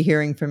feeling I'd be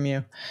hearing from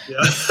you.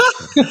 Yeah.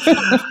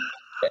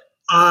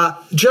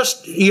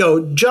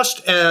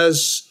 Just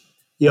as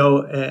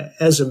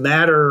as a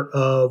matter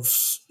of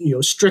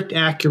strict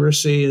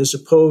accuracy, as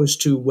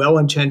opposed to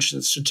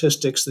well-intentioned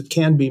statistics that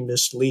can be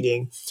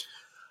misleading.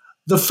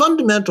 The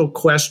fundamental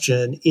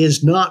question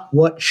is not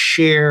what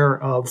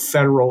share of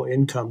federal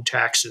income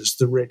taxes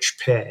the rich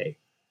pay,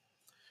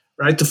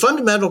 right? The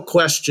fundamental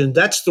question,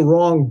 that's the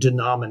wrong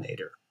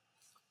denominator.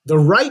 The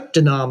right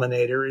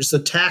denominator is the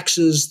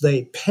taxes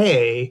they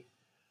pay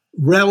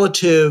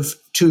relative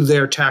to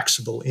their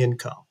taxable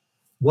income,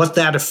 what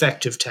that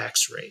effective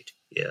tax rate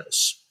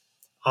is.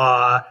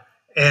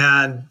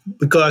 And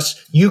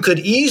because you could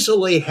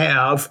easily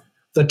have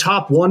the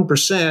top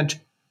 1%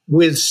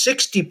 with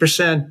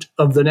 60%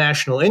 of the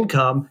national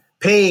income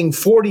paying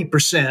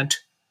 40%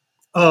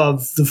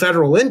 of the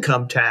federal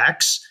income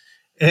tax.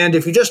 And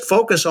if you just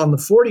focus on the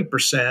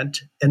 40%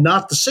 and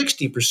not the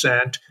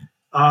 60%,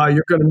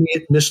 you're going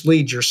to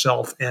mislead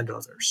yourself and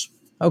others.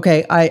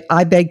 Okay,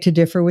 I beg to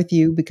differ with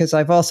you because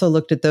I've also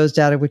looked at those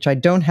data, which I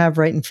don't have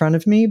right in front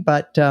of me.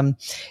 But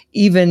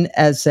even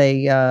as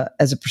a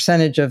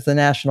percentage of the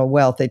national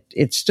wealth,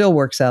 it still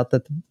works out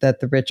that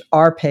the rich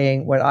are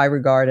paying what I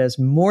regard as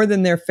more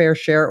than their fair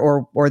share,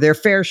 or their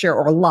fair share,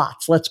 or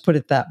lots. Let's put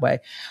it that way.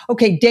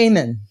 Okay,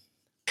 Damon.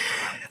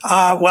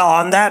 Well,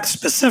 on that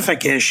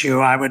specific issue,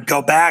 I would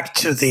go back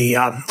to the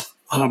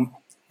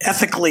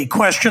ethically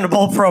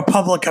questionable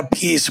ProPublica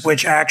piece,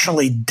 which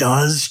actually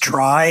does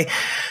try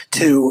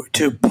to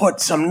put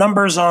some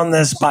numbers on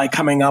this by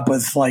coming up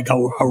with like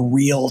a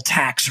real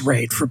tax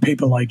rate for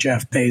people like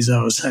Jeff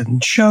Bezos,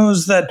 and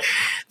shows that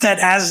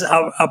as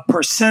a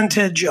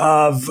percentage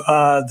of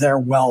their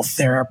wealth,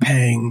 they're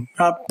paying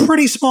a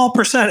pretty small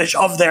percentage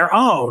of their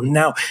own.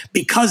 Now,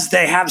 because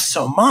they have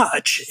so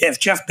much, if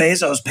Jeff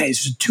Bezos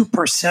pays a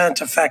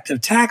 2% effective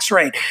tax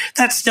rate,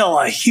 that's still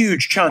a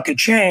huge chunk of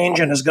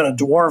change and is going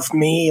to dwarf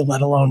me,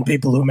 let alone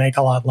people who make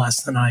a lot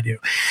less than I do.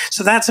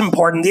 So that's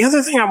important. The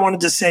other thing I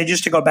wanted to say,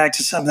 just to go back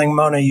to something,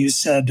 Mona, you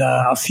said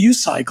a few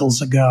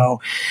cycles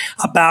ago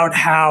about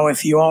how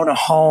if you own a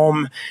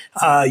home,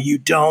 you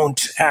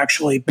don't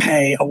actually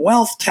pay a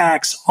wealth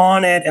tax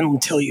on it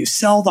until you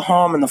sell the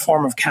home in the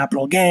form of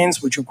capital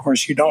gains, which of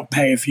course you don't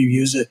pay if you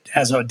use it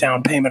as a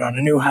down payment on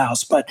a new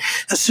house. But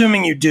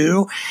assuming you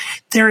do,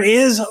 there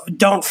is,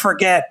 don't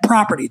forget,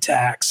 property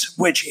tax,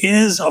 which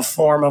is a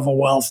form of a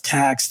wealth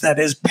tax that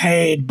is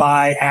paid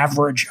by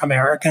average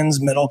Americans,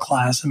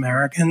 middle-class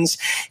Americans.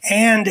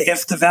 And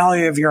if the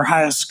value of your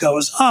house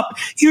goes up,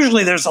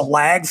 usually there's a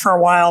lag for a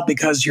while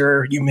because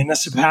your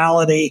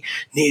municipality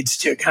needs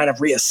to kind of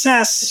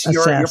reassess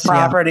your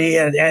property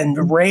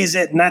and raise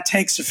it. And that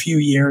takes a few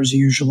years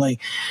usually.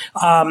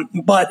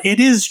 But it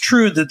is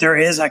true that there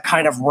is a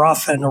kind of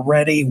rough and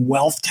ready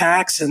wealth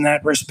tax in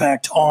that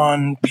respect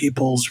on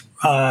people's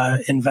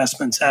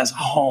investments as a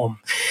home.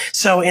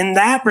 So in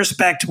that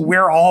respect,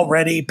 we're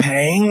already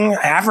paying,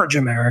 average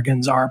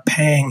Americans are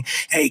paying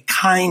a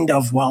kind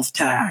of wealth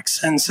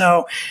tax. And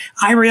so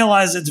I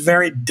realize it's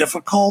very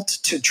difficult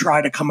to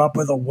try to come up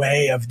with a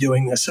way of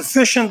doing this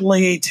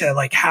efficiently, to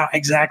like how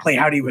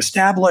do you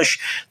establish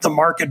the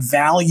market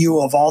value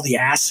of all the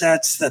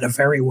assets that a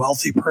very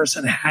wealthy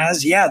person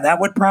has? Yeah, that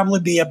would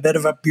probably be a bit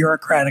of a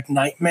bureaucratic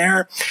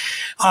nightmare.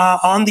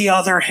 On the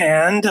other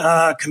hand,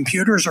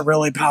 computers are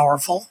really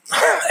powerful.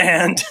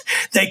 And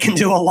they can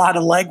do a lot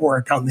of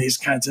legwork on these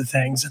kinds of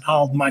things. And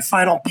my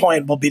final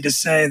point will be to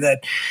say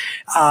that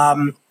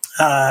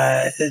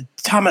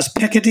Thomas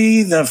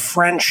Piketty, the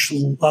French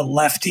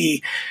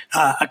lefty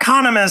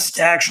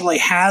economist, actually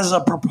has a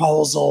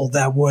proposal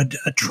that would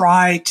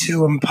try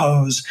to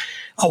impose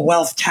a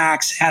wealth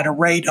tax at a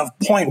rate of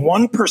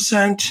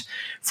 0.1%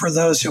 for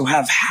those who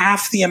have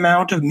half the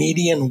amount of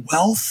median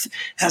wealth,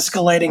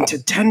 escalating to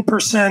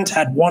 10%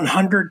 at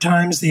 100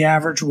 times the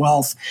average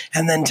wealth,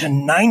 and then to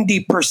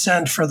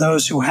 90% for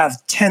those who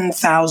have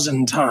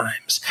 10,000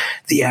 times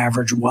the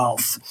average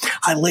wealth.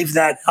 I leave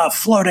that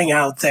floating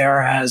out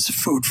there as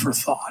food for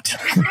thought.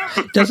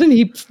 correct. Doesn't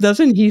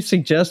he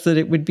suggest that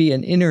it would be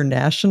an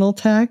international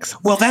tax?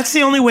 Well, that's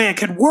the only way it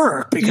could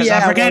work, because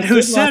I forget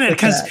who said it,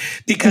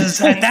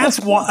 because and that's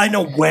why, in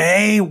a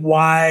way,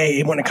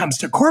 why when it comes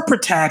to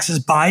corporate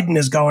taxes, Biden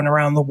is going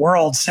around the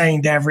world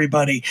saying to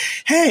everybody,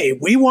 hey,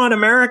 we want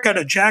America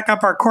to jack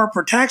up our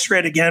corporate tax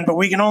rate again, but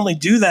we can only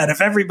do that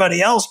if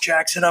everybody else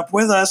jacks it up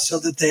with us so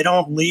that they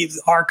don't leave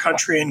our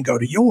country and go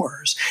to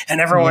yours.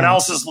 And everyone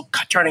else is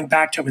turning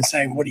back to him and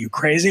saying, what are you,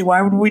 crazy?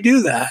 Why would we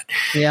do that?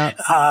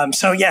 Yeah.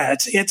 So yeah,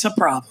 it's a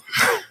problem.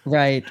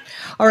 Right.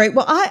 All right.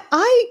 Well, I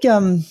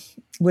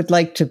would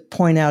like to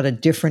point out a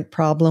different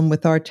problem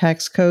with our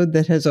tax code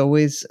that has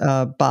always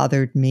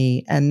bothered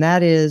me, and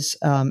that is,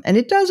 and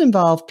it does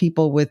involve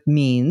people with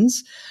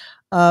means,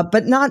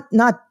 but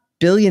not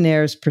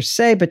billionaires per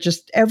se, but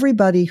just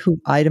everybody who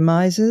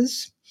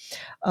itemizes.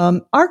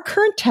 Our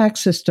current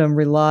tax system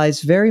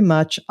relies very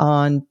much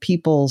on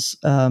people's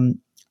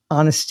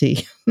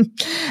honesty.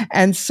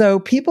 And so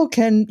people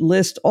can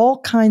list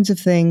all kinds of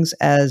things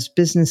as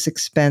business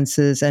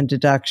expenses and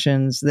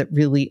deductions that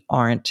really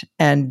aren't.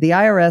 And the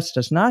IRS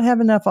does not have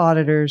enough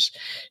auditors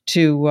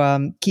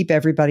to keep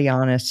everybody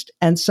honest.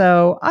 And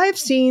so I've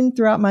seen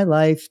throughout my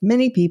life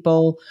many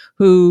people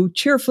who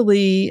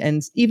cheerfully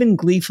and even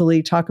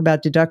gleefully talk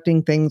about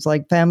deducting things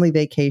like family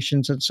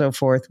vacations and so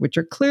forth, which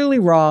are clearly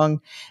wrong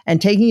and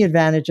taking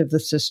advantage of the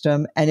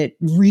system. And it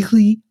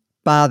really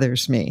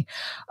bothers me.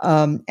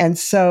 And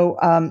so,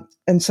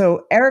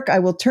 Eric, I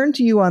will turn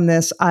to you on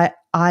this.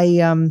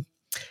 When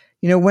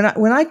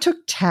I took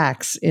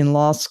tax in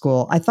law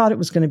school, I thought it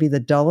was going to be the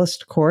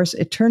dullest course.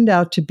 It turned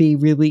out to be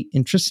really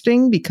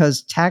interesting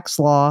because tax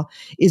law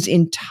is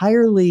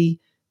entirely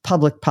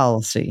public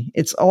policy.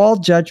 It's all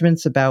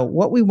judgments about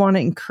what we want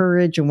to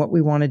encourage and what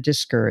we want to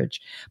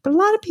discourage. But a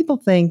lot of people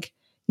think,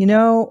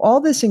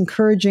 all this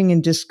encouraging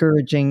and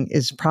discouraging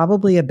is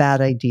probably a bad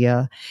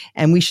idea,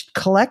 and we should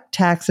collect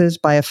taxes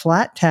by a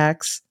flat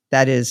tax.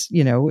 That is,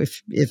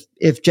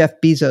 if Jeff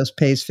Bezos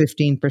pays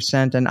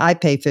 15% and I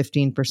pay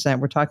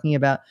 15%, we're talking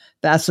about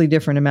vastly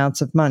different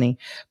amounts of money.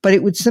 But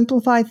it would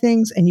simplify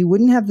things, and you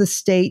wouldn't have the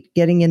state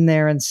getting in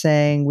there and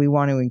saying, we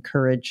want to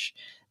encourage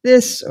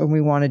this or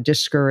we want to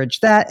discourage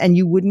that. And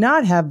you would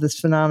not have this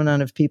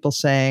phenomenon of people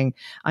saying,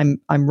 I'm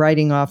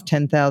writing off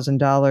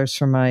 $10,000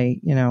 for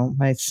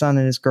my son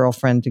and his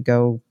girlfriend to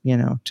go,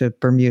 to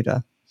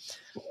Bermuda.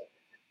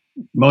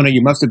 Mona,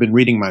 you must have been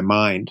reading my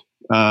mind,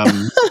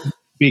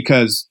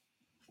 because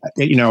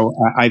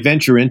I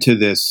venture into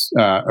this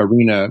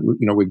arena,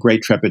 with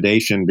great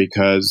trepidation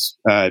because,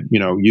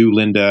 you,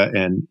 Linda,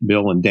 and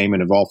Bill and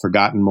Damon have all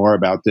forgotten more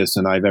about this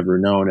than I've ever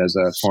known as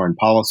a foreign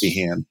policy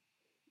hand.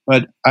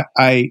 But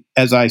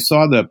as I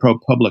saw the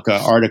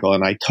ProPublica article,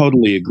 and I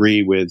totally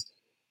agree with,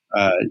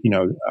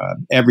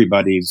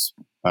 everybody's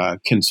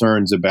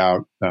concerns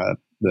about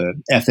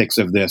the ethics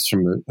of this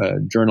from a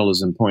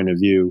journalism point of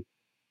view.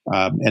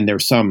 And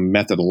there's some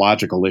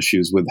methodological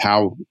issues with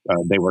how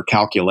they were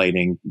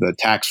calculating the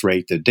tax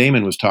rate that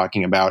Damon was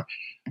talking about.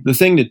 The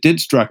thing that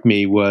did struck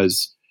me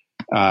was,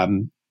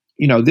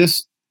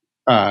 this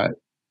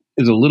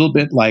is a little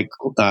bit like,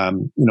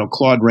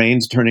 Claude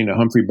Rains turning to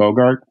Humphrey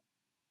Bogart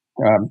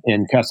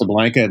in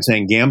Casablanca and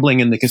saying, gambling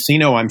in the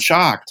casino, I'm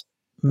shocked.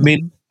 Mm-hmm. I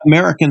mean,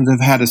 Americans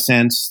have had a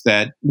sense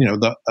that,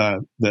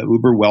 the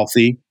uber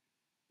wealthy,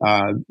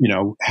 have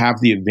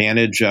the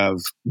advantage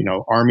of,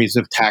 armies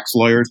of tax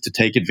lawyers to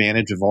take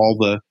advantage of all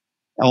the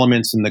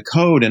elements in the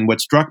code. And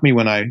what struck me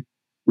when I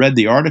read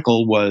the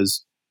article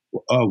was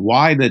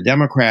why the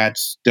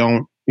Democrats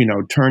don't,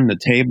 turn the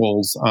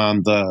tables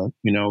on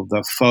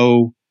the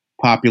faux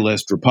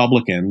populist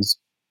Republicans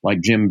like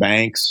Jim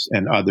Banks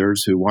and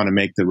others who want to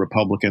make the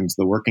Republicans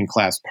the working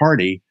class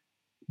party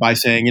by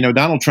saying,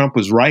 Donald Trump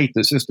was right.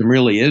 The system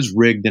really is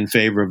rigged in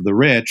favor of the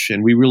rich.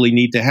 And we really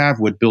need to have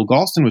what Bill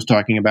Galston was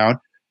talking about,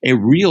 a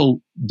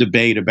real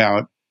debate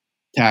about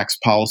tax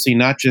policy,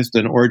 not just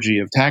an orgy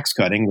of tax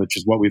cutting, which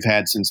is what we've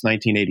had since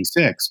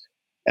 1986.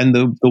 And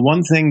the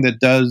one thing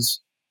that does,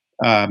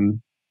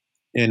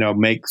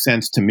 make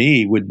sense to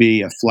me would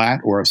be a flat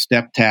or a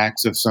step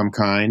tax of some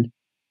kind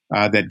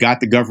that got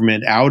the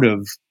government out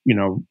of,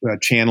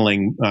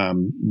 channeling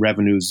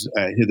revenues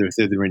hither,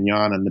 thither, and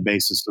yon on the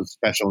basis of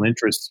special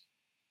interests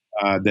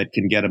that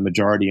can get a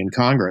majority in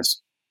Congress.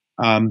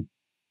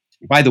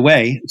 By the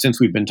way,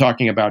 since we've been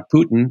talking about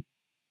Putin,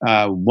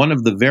 one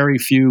of the very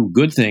few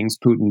good things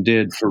Putin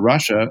did for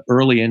Russia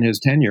early in his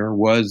tenure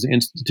was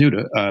institute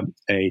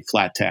a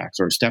flat tax,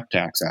 or a step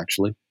tax,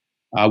 actually,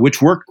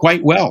 which worked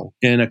quite well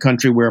in a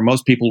country where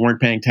most people weren't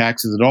paying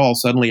taxes at all.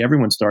 Suddenly,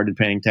 everyone started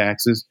paying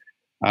taxes,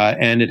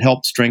 and it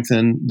helped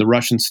strengthen the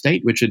Russian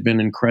state, which had been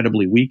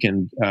incredibly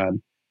weakened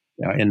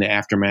in the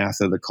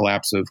aftermath of the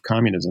collapse of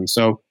communism.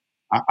 So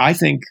I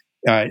think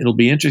it'll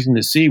be interesting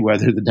to see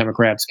whether the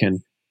Democrats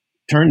can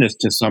turn this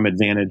to some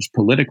advantage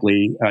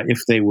politically. If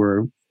they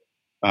were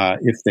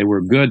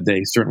good,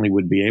 they certainly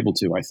would be able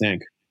to, I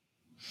think.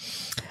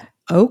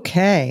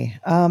 Okay.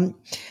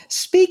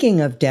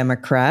 Speaking of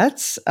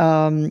Democrats,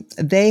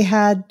 they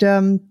had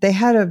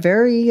a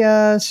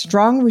very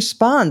strong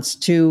response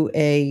to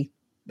a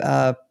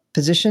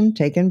position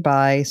taken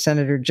by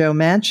Senator Joe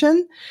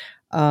Manchin,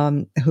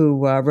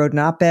 who wrote an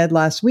op-ed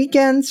last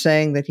weekend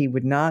saying that he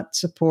would not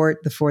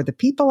support the For the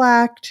People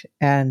Act.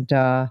 And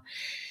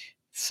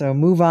so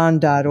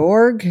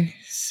MoveOn.org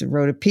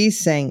wrote a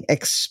piece saying,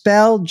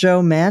 expel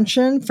Joe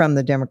Manchin from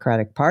the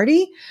Democratic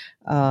Party.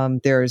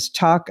 There's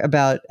talk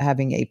about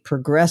having a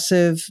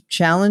progressive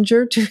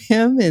challenger to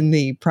him in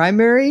the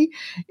primary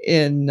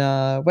in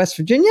West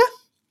Virginia.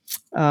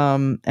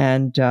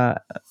 And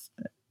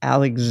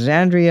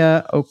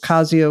Alexandria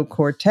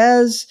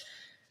Ocasio-Cortez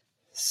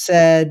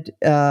said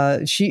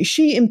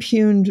she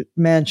impugned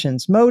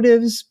Manchin's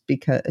motives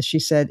because she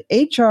said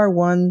H.R.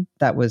 1,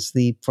 that was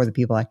the For the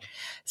People Act,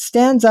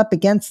 stands up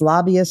against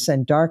lobbyists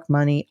and dark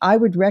money. I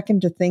would reckon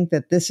to think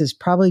that this is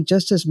probably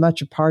just as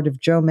much a part of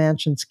Joe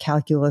Manchin's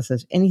calculus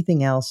as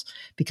anything else,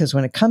 because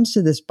when it comes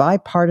to this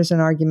bipartisan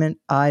argument,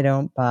 I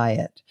don't buy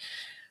it.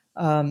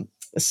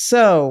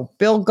 So,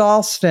 Bill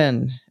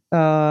Galston,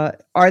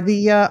 are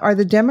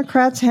the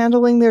Democrats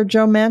handling their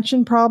Joe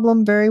Manchin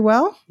problem very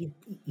well?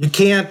 You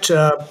can't,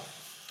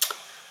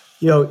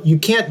 you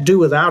can't do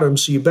without him,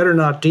 so you better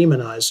not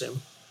demonize him.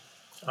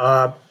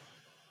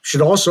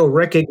 Should also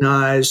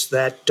recognize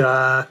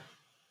that,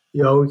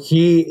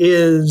 he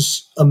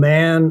is a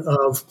man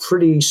of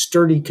pretty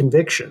sturdy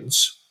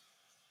convictions,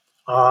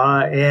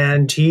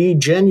 and he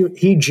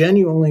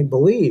genuinely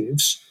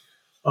believes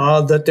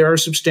that there are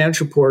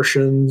substantial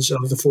portions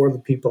of the For the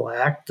People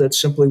Act that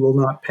simply will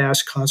not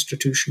pass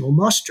constitutional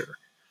muster.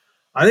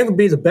 I think it would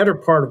be the better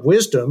part of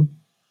wisdom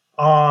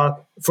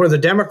for the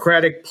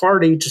Democratic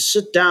Party to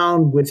sit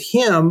down with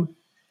him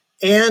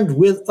and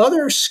with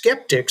other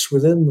skeptics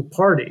within the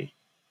party.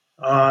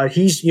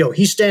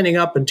 He's standing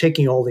up and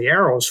taking all the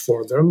arrows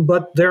for them,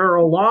 but there are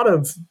a lot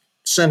of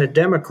Senate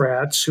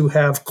Democrats who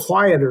have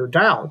quieter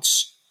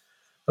doubts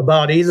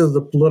about either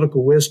the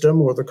political wisdom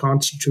or the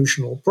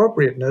constitutional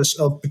appropriateness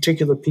of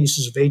particular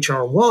pieces of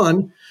H.R.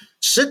 1,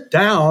 sit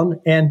down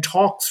and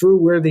talk through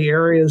where the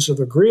areas of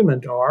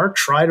agreement are,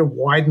 try to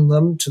widen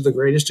them to the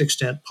greatest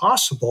extent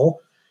possible,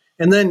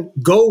 and then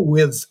go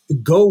with a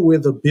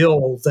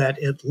bill that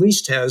at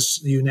least has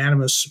the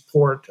unanimous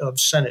support of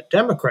Senate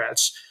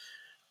Democrats.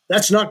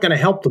 That's not going to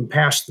help them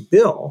pass the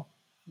bill,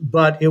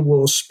 but it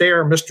will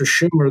spare Mr.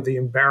 Schumer the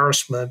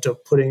embarrassment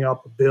of putting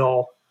up a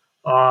bill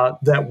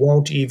that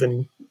won't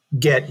even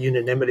get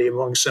unanimity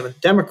among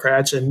Senate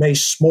Democrats and may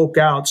smoke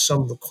out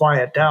some of the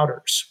quiet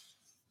doubters.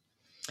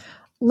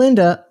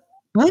 Linda,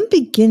 I'm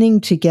beginning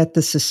to get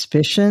the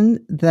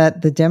suspicion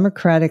that the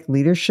Democratic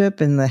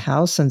leadership in the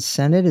House and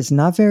Senate is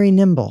not very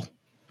nimble.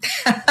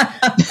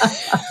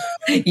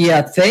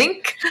 You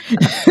think?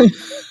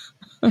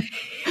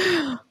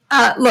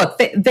 Look,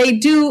 they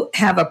do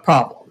have a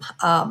problem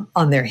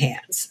on their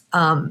hands.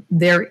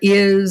 There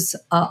is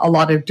a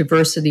lot of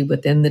diversity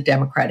within the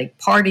Democratic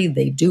Party.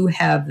 They do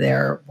have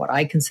their, what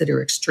I consider,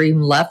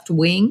 extreme left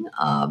wing,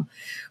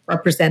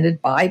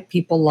 represented by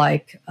people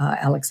like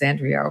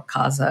Alexandria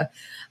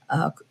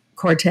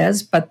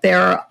Ocasio-Cortez, but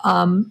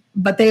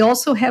they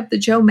also have the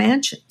Joe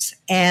Manchins.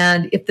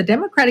 And if the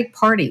Democratic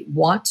Party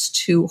wants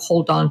to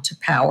hold on to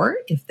power,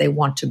 if they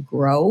want to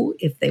grow,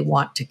 if they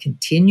want to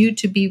continue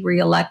to be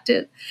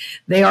reelected,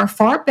 they are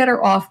far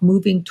better off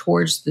moving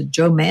towards the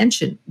Joe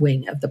Manchin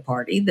wing of the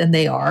party than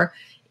they are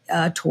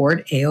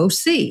toward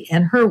AOC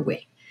and her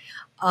wing.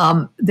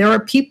 There are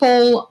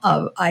people,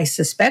 I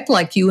suspect,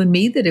 like you and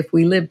me, that if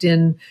we lived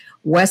in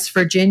West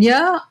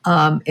Virginia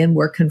and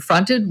were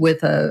confronted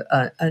with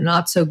a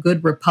not so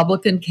good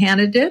Republican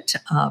candidate,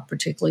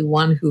 particularly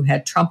one who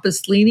had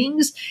Trumpist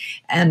leanings,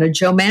 and a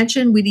Joe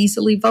Manchin, we'd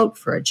easily vote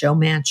for a Joe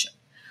Manchin.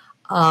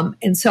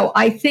 And so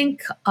I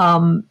think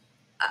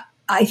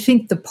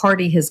the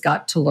party has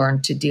got to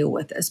learn to deal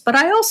with this. But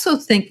I also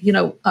think,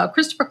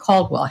 Christopher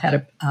Caldwell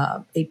had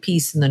a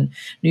piece in the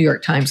New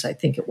York Times, I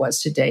think it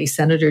was today.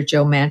 Senator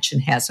Joe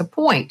Manchin has a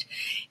point.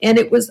 And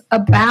it was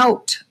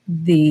about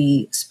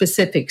the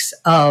specifics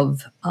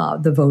of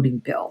the voting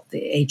bill,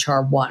 the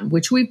H.R. 1,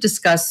 which we've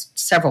discussed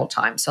several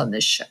times on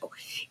this show.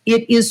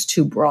 It is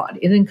too broad.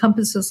 It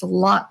encompasses a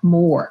lot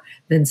more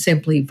than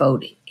simply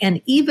voting.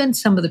 And even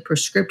some of the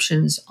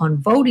prescriptions on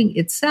voting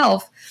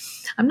itself,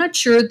 I'm not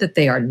sure that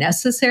they are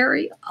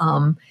necessary.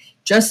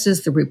 Just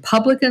as the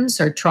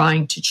Republicans are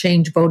trying to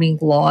change voting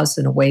laws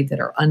in a way that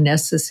are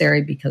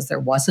unnecessary because there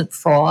wasn't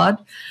fraud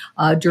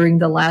during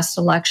the last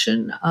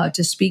election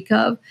to speak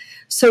of,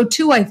 so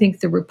too I think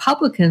the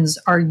Republicans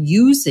are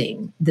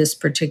using this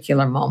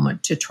particular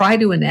moment to try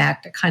to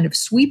enact a kind of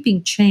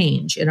sweeping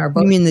change in our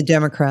voting. You mean the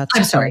Democrats?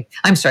 I'm sorry,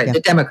 yeah.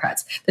 The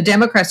Democrats. The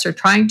Democrats are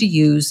trying to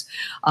use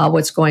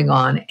what's going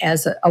on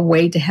as a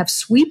way to have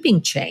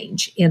sweeping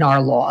change in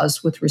our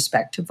laws with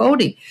respect to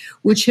voting,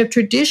 which have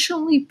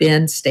traditionally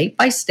been state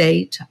by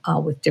state,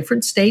 with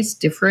different states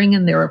differing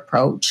in their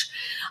approach.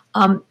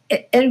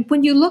 And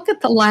when you look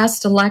at the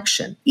last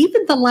election,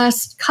 even the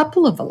last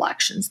couple of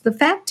elections, the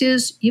fact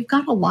is you've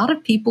got a lot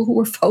of people who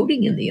are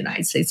voting in the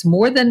United States.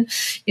 More than,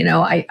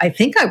 I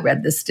think I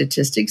read the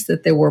statistics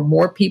that there were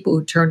more people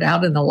who turned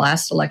out in the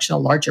last election, a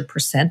larger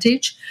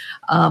percentage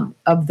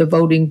of the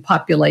voting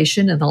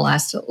population in the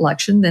last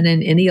election than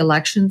in any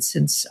election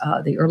since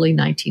the early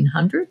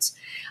 1900s.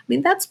 I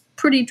mean, that's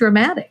pretty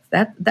dramatic.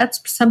 That's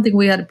something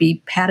we ought to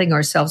be patting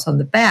ourselves on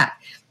the back.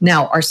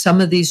 Now, are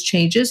some of these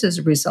changes as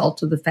a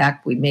result of the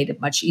fact we made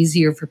it much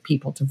easier for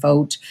people to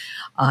vote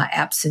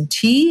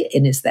absentee?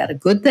 And is that a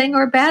good thing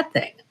or a bad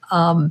thing?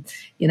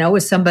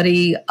 As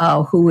somebody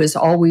who has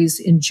always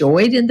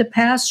enjoyed in the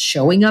past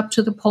showing up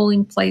to the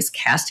polling place,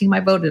 casting my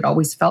vote, it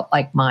always felt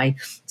like my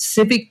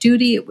civic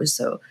duty. It was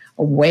a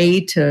way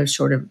to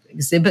sort of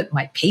exhibit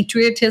my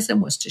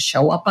patriotism, was to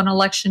show up on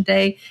election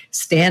day,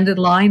 stand in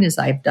line, as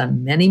I've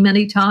done many,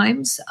 many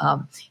times,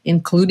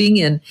 including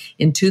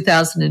in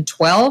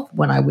 2012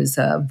 when I was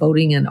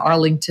voting in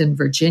Arlington,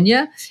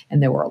 Virginia,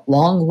 and there were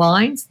long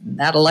lines.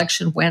 That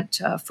election went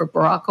for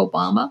Barack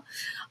Obama.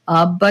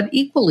 But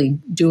equally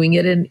doing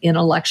it in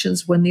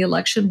elections when the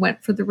election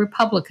went for the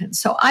Republicans.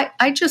 So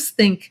I just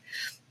think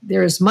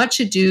there is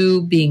much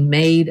ado being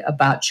made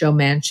about Joe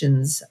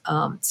Manchin's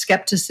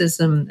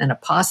skepticism and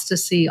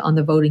apostasy on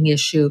the voting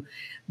issue.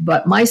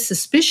 But my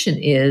suspicion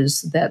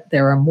is that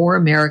there are more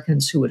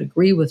Americans who would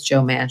agree with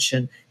Joe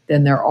Manchin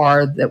than there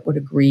are that would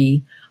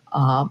agree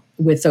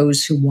with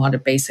those who want to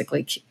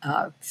basically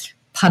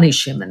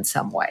punish him in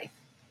some way.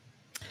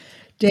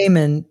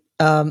 Damon,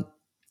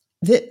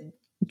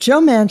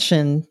 Joe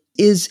Manchin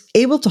is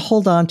able to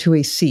hold on to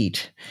a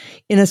seat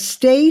in a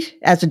state,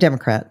 as a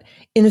Democrat,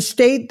 in a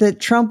state that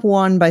Trump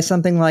won by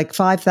something like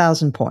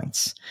 5,000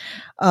 points.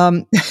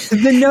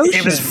 The notion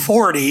it was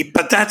 40,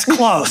 but that's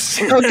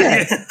close.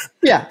 Okay.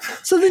 Yeah.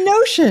 So the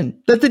notion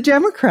that the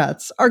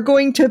Democrats are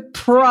going to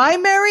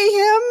primary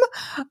him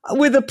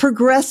with a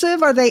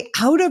progressive, are they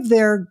out of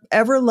their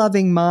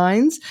ever-loving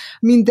minds?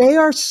 I mean, they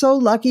are so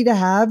lucky to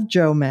have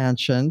Joe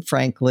Manchin,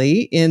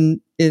 frankly,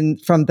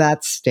 from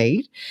that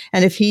state.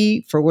 And if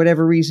he, for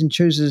whatever reason,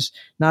 chooses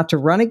not to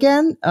run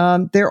again,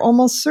 they're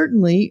almost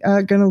certainly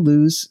going to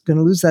lose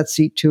that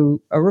seat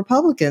to a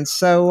Republican.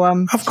 So,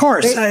 of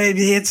course,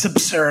 it's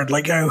absurd.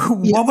 Like,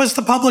 what was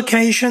the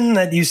publication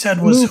that you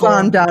said was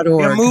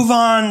MoveOn.org?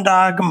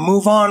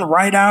 Move on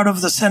right out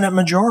of the Senate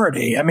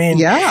majority. I mean,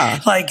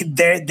 like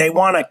they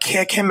want to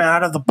kick him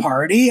out of the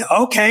party.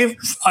 Okay,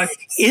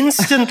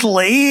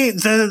 instantly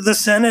the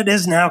Senate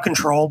is now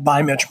controlled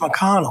by Mitch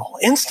McConnell.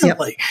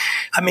 Instantly. Yep.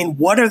 I mean,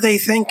 what are they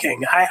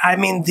thinking? I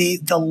mean,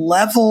 the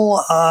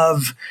level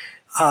of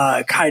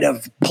kind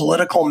of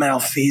political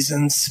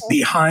malfeasance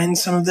behind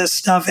some of this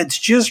stuff, it's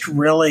just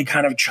really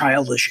kind of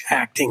childish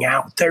acting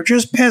out. They're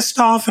just pissed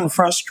off and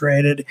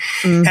frustrated,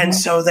 and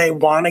so they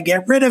want to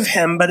get rid of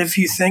him. But if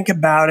you think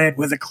about it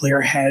with a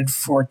clear head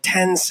for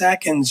 10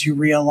 seconds, you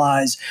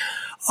realize,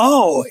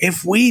 oh,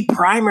 if we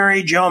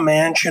primary Joe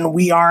Manchin,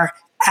 we are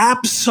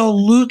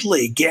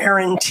absolutely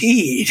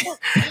guaranteed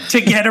to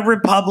get a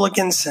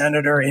Republican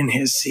senator in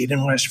his seat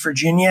in West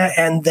Virginia.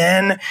 And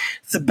then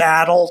the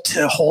battle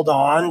to hold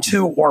on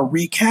to or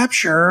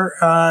recapture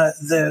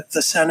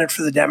the Senate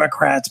for the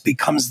Democrats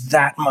becomes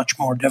that much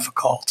more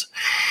difficult.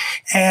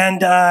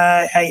 And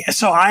I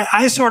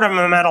sort of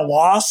am at a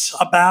loss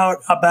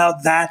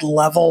about that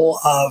level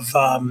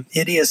of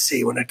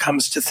idiocy when it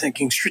comes to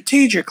thinking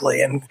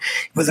strategically and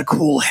with a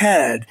cool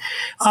head.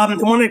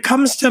 When it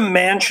comes to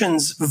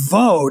Manchin's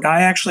vote,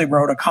 I actually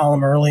wrote a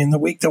column early in the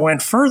week that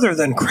went further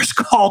than Chris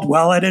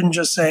Caldwell. I didn't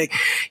just say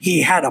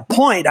he had a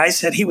point. I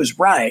said he was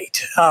right.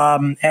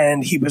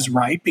 And he was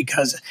right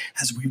because,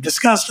 as we've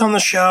discussed on the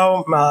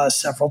show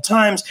several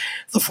times,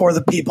 the For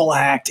the People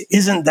Act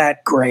isn't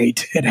that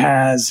great. It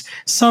has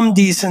some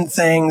decent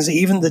things.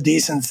 Even the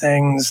decent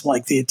things,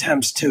 like the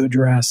attempts to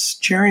address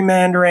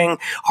gerrymandering,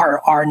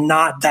 are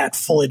not that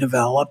fully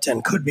developed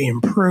and could be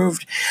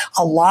improved.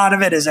 A lot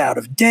of it is out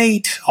of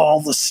date.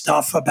 All the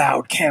stuff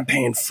about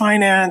campaign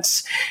finance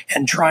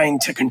and trying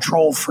to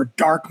control for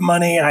dark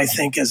money, I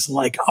think, is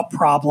like a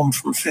problem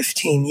from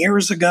 15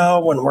 years ago,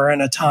 when we're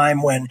in a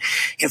time when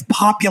if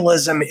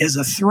populism is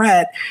a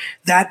threat,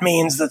 that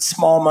means that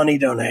small money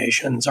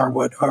donations are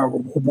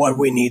what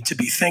we need to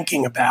be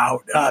thinking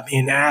about. I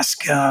mean,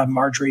 ask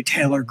Marjorie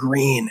Taylor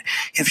Greene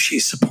if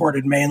she's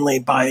supported mainly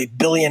by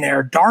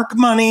billionaire dark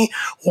money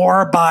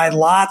or by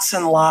lots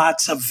and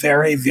lots of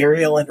very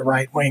virulent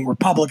right-wing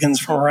Republicans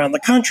from around the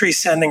country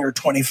sending her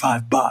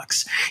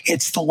 $25.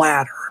 It's the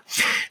latter.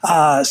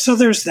 So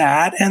there's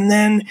that. And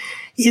then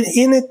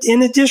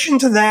in addition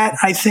to that,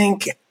 I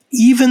think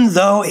even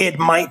though it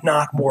might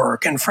not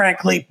work, and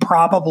frankly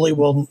probably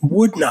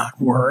would not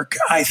work,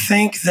 I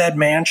think that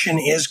Manchin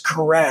is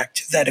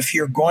correct that if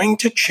you're going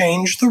to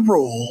change the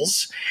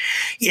rules,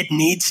 it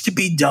needs to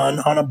be done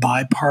on a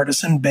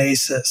bipartisan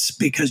basis,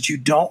 because you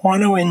don't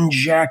want to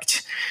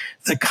inject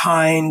the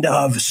kind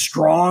of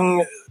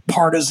strong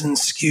partisan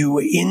skew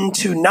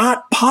into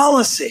not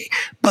policy,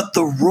 but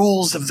the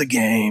rules of the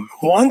game.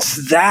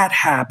 Once that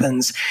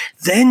happens,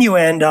 then you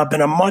end up in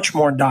a much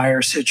more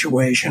dire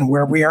situation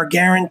where we are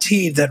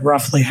guaranteed that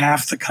roughly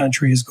half the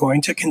country is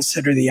going to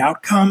consider the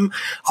outcome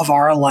of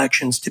our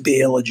elections to be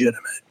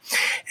illegitimate.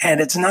 And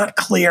it's not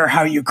clear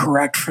how you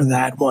correct for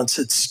that once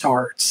it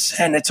starts.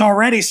 And it's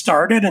already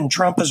started, and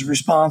Trump is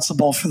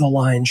responsible for the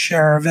lion's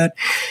share of it.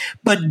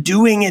 But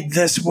doing it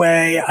this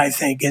way, I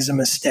think, is a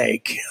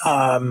mistake,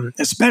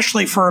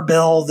 especially for a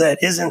bill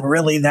that isn't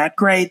really that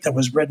great, that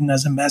was written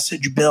as a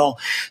message bill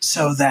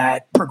so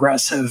that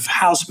progressive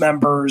House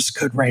members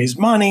could raise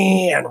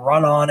money and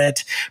run on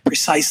it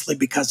precisely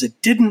because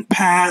it didn't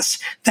pass.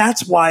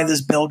 That's why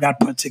this bill got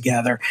put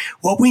together.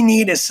 What we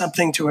need is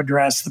something to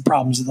address the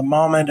problems of the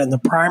moment. And the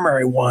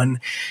primary one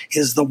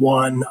is the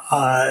one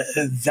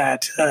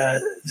that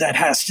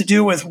has to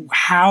do with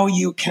how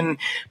you can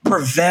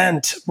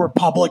prevent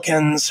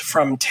Republicans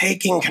from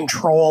taking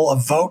control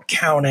of vote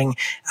counting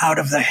out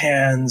of the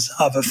hands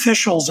of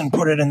officials and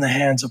put it in the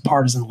hands of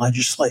partisan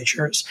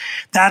legislatures.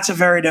 That's a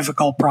very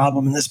difficult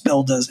problem, and this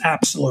bill does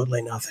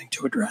absolutely nothing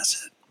to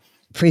address it.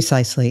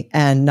 Precisely.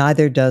 And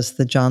neither does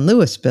the John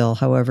Lewis bill,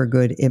 however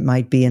good it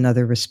might be in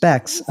other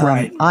respects.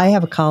 Right. I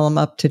have a column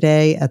up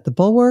today at the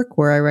Bulwark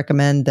where I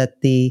recommend that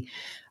the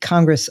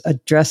Congress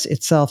address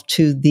itself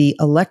to the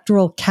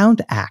Electoral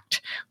Count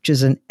Act, which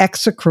is an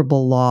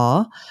execrable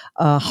law,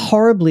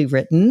 horribly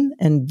written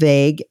and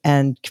vague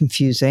and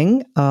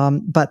confusing,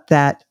 but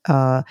that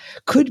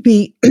could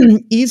be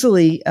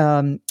easily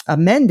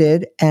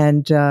amended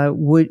and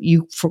would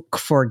you,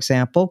 for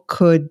example,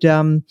 could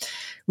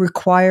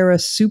require a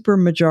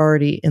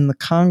supermajority in the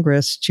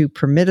Congress to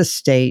permit a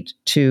state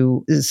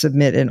to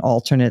submit an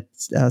alternate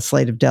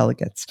slate of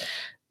delegates.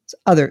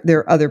 There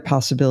are other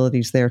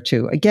possibilities there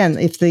too. Again,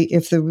 if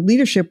the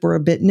leadership were a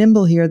bit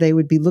nimble here, they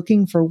would be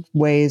looking for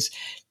ways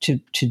to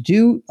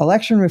do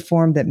election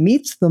reform that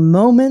meets the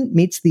moment,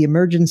 meets the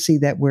emergency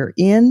that we're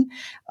in,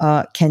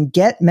 can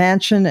get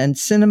Manchin and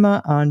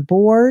Sinema on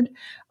board,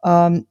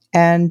 and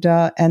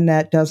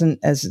that doesn't,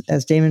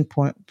 as Damon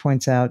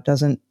points out,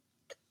 doesn't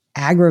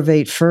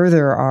aggravate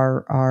further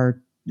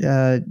our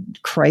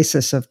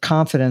crisis of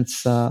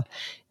confidence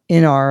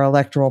in our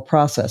electoral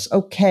process.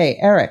 Okay,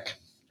 Eric.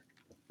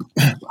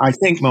 I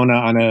think, Mona,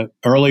 on an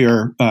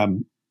earlier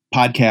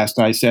podcast,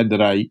 I said that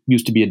I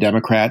used to be a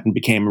Democrat and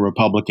became a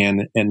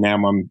Republican, and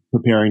now I'm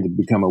preparing to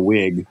become a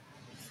Whig.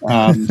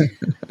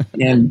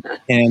 And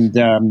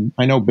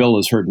I know Bill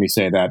has heard me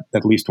say that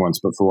at least once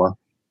before.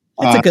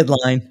 It's a good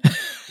line,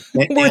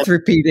 worth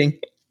repeating.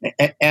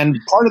 And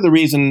part of the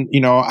reason,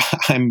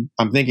 I'm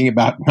thinking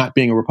about not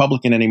being a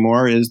Republican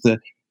anymore is the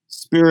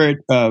spirit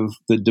of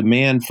the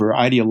demand for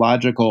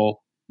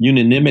ideological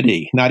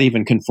unanimity, not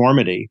even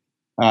conformity.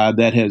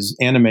 That has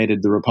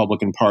animated the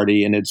Republican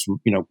Party in its,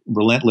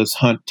 relentless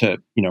hunt to,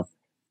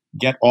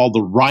 get all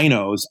the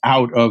rhinos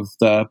out of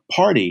the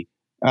party.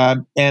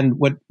 And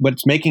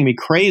what's making me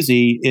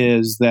crazy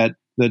is that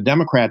the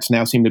Democrats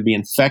now seem to be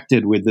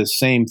infected with this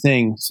same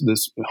thing,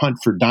 this hunt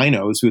for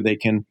dinos who they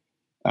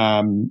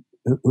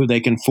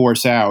can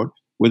force out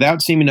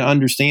without seeming to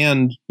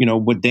understand,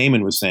 what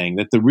Damon was saying,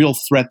 that the real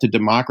threat to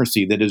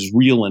democracy that is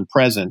real and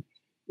present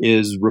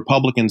is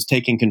Republicans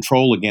taking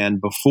control again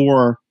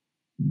before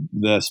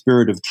the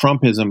spirit of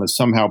Trumpism has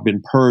somehow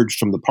been purged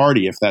from the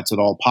party, if that's at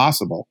all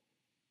possible.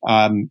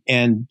 And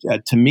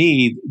to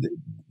me,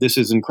 this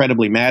is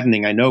incredibly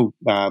maddening. I know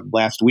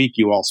last week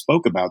you all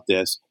spoke about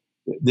this.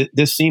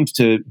 This seems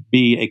to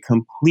be a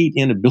complete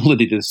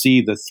inability to see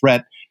the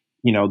threat,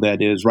 that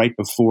is right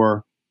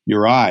before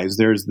your eyes.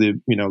 There's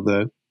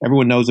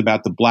everyone knows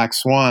about the black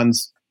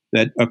swans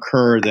that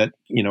occur that,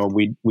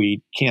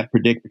 we can't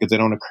predict because they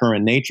don't occur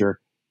in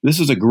nature. This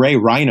is a gray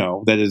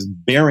rhino that is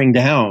bearing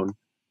down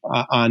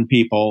on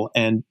people,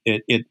 and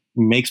it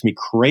makes me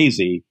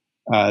crazy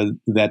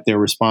that they're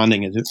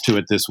responding to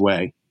it this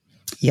way.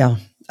 Yeah,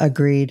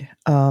 agreed.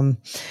 All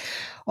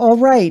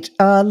right,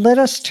 let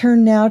us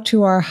turn now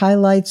to our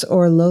highlights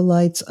or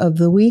lowlights of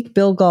the week.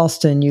 Bill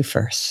Galston, you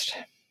first.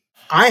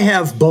 I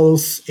have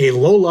both a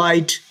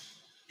lowlight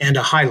and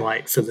a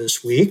highlight for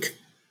this week.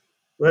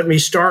 Let me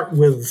start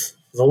with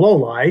the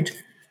lowlight,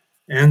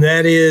 and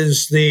that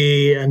is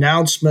the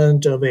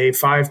announcement of a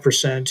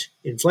 5%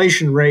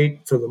 inflation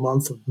rate for the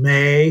month of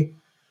May.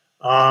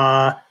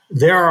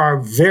 There are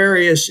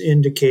various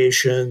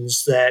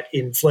indications that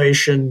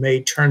inflation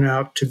may turn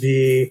out to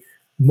be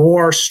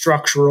more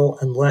structural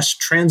and less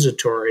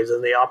transitory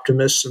than the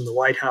optimists in the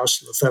White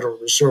House and the Federal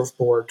Reserve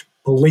Board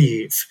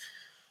believe.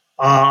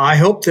 I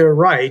hope they're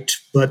right,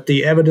 but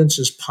the evidence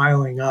is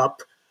piling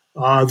up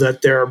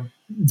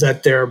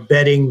that they're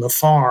betting the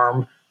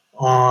farm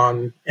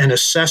on an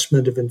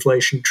assessment of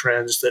inflation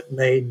trends that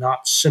may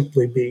not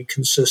simply be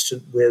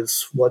consistent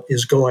with what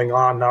is going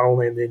on not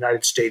only in the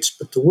United States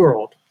but the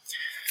world.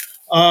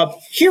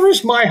 Here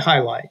is my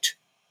highlight.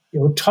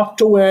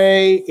 Tucked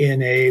away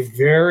in a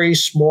very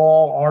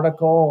small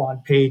article on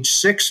page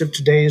 6 of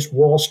today's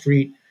Wall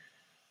Street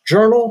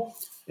Journal,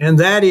 and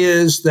that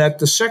is that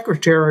the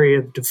Secretary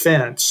of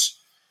Defense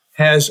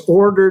has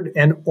ordered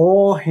an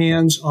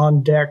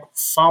all-hands-on-deck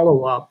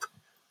follow-up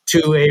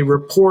to a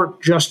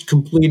report just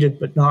completed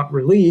but not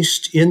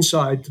released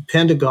inside the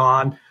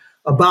Pentagon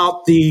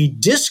about the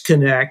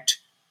disconnect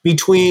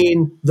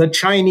between the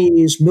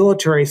Chinese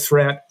military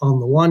threat on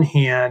the one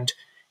hand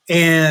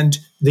and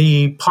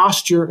the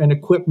posture and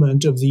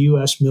equipment of the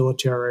U.S.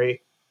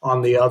 military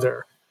on the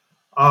other.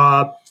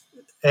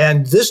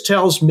 And this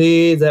tells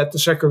me that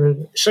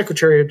the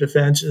Secretary of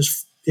Defense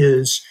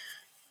is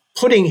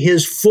putting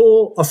his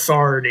full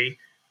authority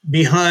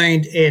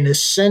behind an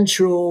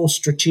essential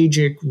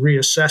strategic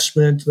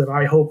reassessment that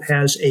I hope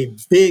has a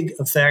big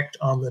effect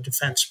on the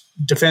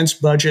defense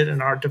budget and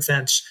our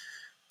defense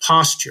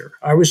posture.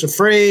 I was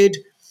afraid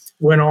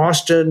when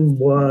Austin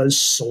was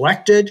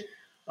selected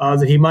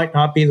that he might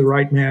not be the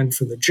right man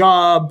for the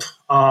job,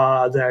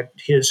 that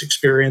his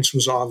experience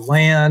was on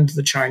land.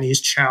 The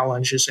Chinese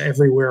challenge is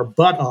everywhere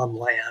but on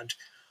land.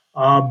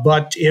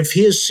 But if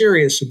he is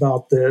serious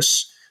about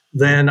this,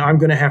 then I'm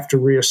going to have to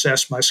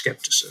reassess my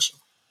skepticism.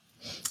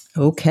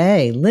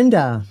 Okay,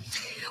 Linda.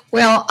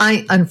 Well,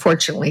 I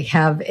unfortunately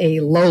have a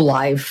low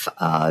life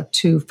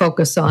to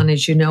focus on.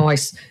 As you know, I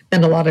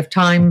spend a lot of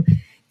time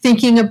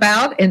thinking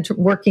about and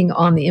working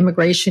on the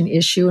immigration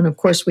issue. And of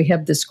course, we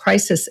have this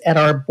crisis at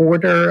our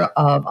border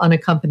of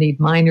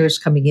unaccompanied minors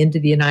coming into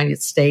the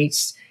United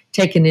States,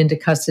 taken into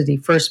custody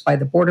first by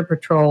the Border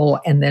Patrol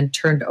and then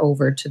turned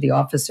over to the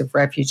Office of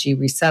Refugee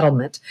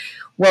Resettlement.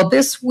 Well,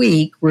 this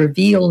week,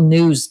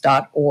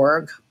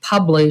 RevealNews.org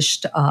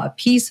published a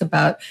piece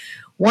about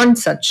one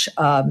such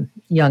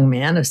young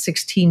man, a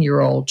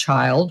 16-year-old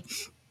child,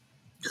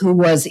 who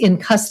was in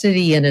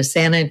custody in a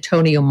San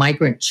Antonio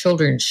migrant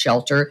children's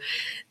shelter.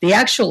 The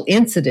actual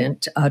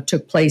incident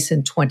took place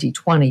in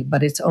 2020,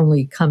 but it's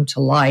only come to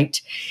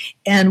light.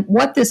 And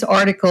what this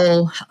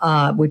article,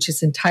 which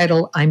is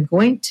entitled, "I'm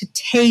Going to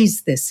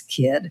Tase This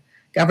Kid,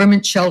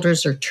 Government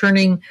Shelters Are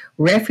Turning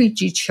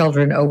Refugee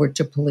Children Over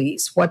to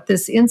Police." What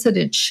this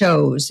incident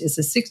shows is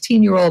a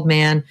 16-year-old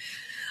man,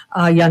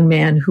 a young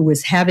man who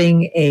was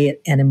having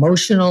an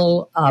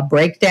emotional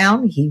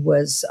breakdown. He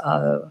was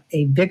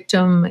a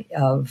victim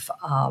of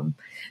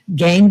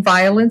gang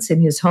violence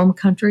in his home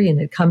country and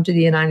had come to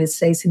the United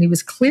States. And he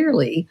was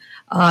clearly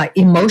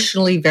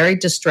emotionally very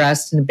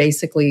distressed and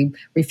basically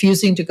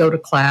refusing to go to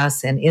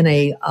class and in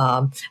a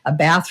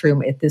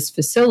bathroom at this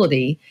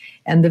facility.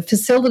 And the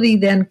facility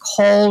then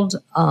called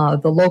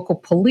the local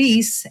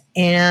police,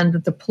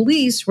 and the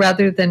police,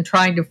 rather than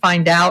trying to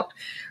find out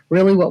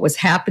really what was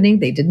happening,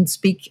 they didn't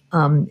speak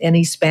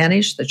any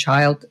Spanish. The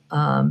child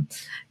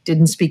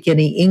didn't speak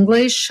any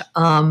English.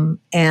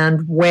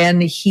 And when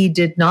he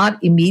did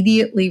not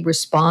immediately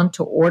respond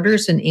to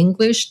orders in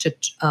English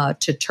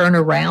to turn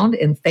around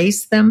and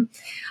face them,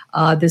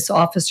 this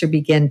officer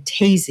began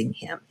tasing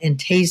him and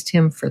tased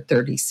him for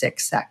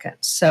 36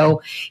 seconds.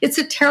 So it's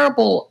a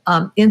terrible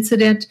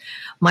incident.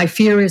 My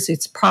fear is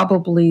it's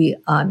probably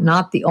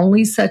not the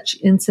only such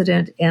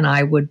incident, and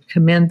I would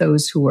commend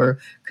those who are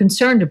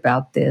concerned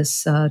about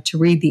this to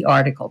read the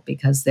article,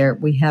 because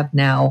we have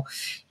now,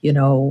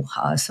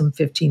 some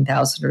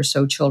 15,000 or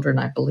so children,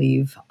 I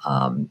believe,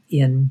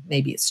 in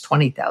maybe it's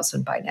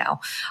 20,000 by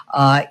now,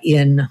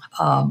 in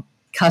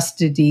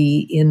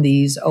custody in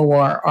these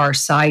ORR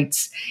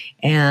sites.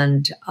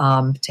 And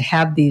to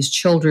have these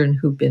children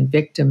who've been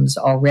victims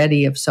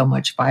already of so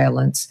much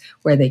violence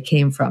where they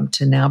came from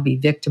to now be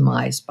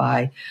victimized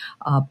by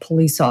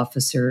police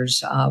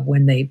officers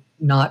when they've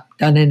not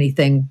done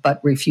anything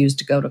but refused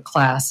to go to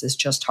class is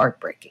just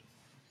heartbreaking.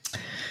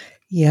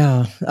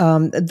 Yeah.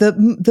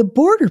 The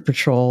Border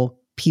Patrol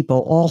people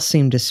all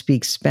seem to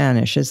speak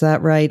Spanish. Is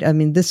that right? I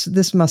mean,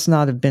 this must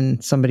not have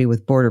been somebody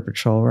with Border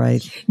Patrol,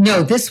 right?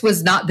 No, this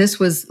was not. This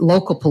was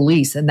local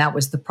police, and that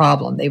was the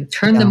problem. They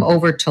turned them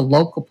over to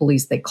local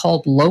police. They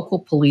called local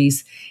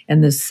police,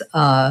 and this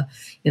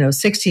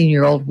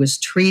 16-year-old was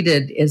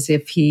treated as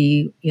if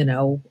he,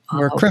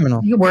 were a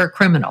criminal. You were a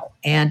criminal.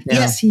 And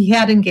yes, he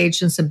had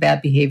engaged in some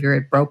bad behavior,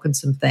 had broken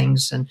some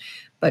things,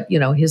 but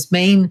his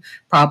main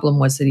problem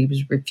was that he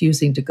was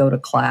refusing to go to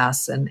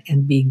class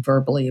and being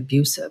verbally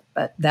abusive.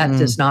 But that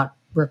does not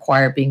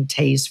require being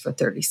tased for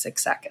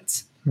 36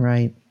 seconds.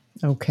 Right.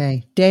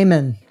 Okay.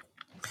 Damon.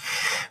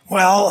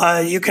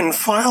 Well, you can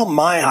file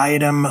my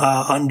item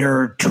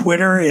under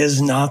Twitter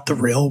is not the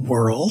real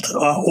world,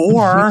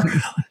 or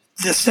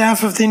the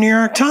staff of the New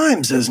York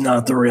Times is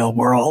not the real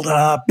world,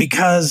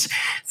 because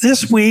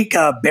this week,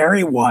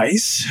 Barry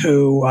Weiss,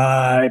 who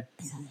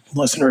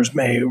listeners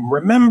may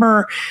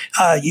remember,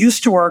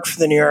 used to work for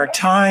the New York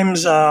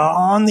Times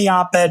on the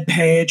op-ed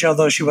page,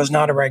 although she was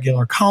not a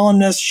regular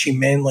columnist.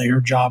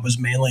 Her job was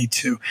mainly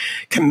to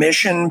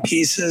commission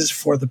pieces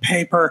for the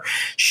paper.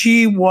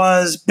 She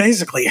was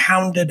basically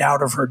hounded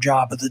out of her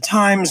job at the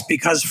Times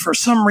because for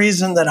some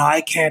reason that I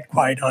can't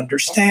quite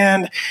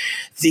understand,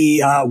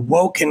 the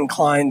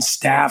woke-inclined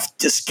staff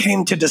just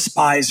came to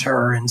despise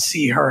her and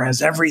see her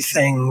as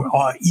everything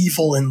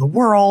evil in the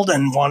world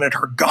and wanted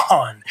her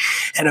gone.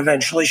 And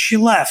eventually she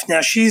left.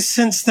 Now, she's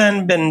since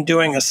then been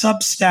doing a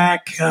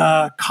Substack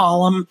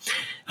column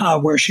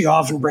where she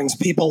often brings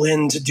people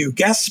in to do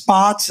guest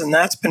spots, and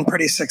that's been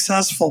pretty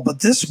successful.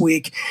 But this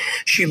week,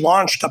 she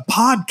launched a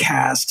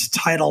podcast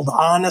titled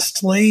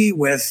Honestly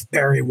with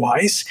Barry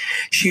Weiss.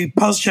 She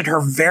posted her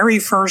very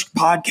first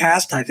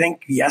podcast, I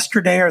think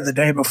yesterday or the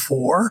day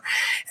before,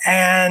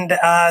 and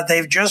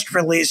they've just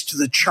released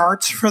the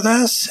charts for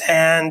this.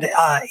 And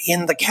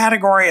in the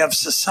category of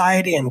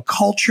society and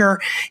culture,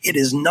 it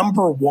is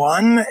number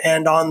one.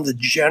 And on the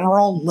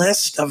general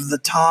list of the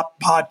top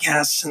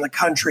podcasts in the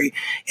country,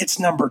 it's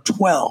number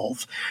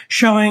 12,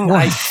 showing,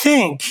 I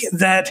think,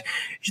 that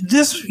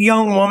this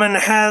young woman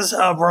has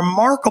a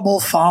remarkable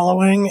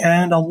following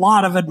and a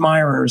lot of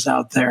admirers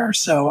out there.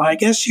 So I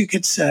guess you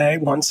could say,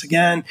 once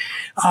again,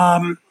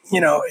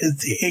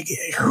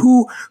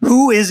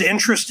 who is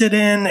interested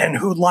in and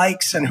who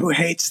likes and who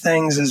hates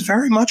things is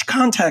very much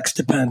context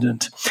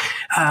dependent.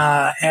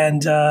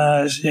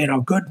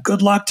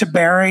 Good luck to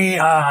Barry.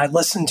 I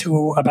listened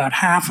to about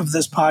half of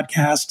this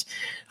podcast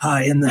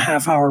in the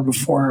half hour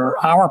before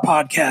our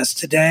podcast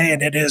today,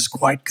 and it is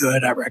quite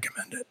good. I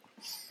recommend it.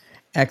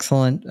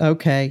 Excellent.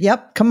 Okay.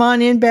 Yep. Come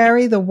on in,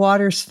 Barry. The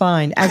water's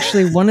fine.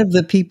 Actually, one of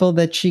the people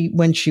that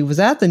when she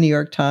was at the New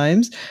York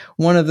Times,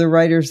 one of the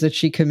writers that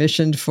she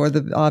commissioned for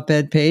the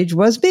op-ed page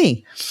was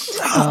me.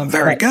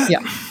 Very good. Yeah.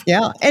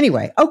 Yeah.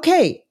 Anyway.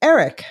 Okay.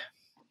 Eric.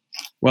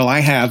 Well,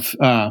 I have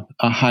a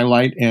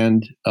highlight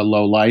and a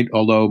low light,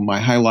 although my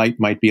highlight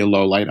might be a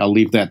low light. I'll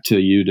leave that to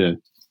you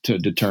to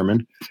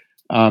determine.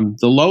 The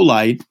low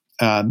light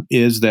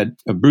is that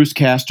Bruce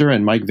Castor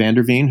and Mike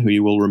Vanderveen, who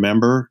you will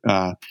remember,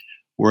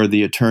 were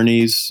the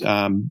attorneys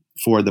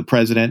for the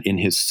president in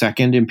his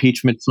second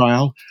impeachment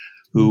trial,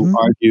 who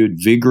argued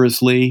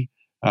vigorously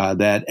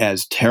that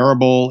as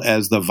terrible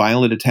as the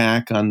violent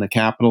attack on the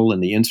Capitol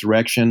and the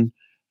insurrection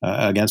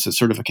against the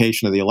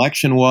certification of the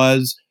election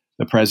was,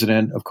 the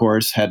president, of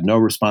course, had no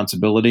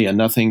responsibility and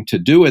nothing to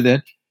do with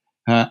it,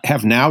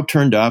 have now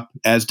turned up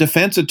as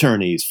defense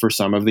attorneys for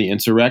some of the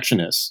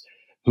insurrectionists,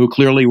 who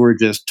clearly were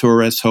just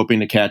tourists hoping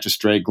to catch a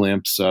stray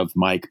glimpse of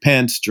Mike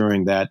Pence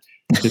during that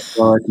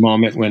historic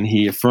moment when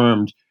he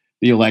affirmed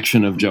the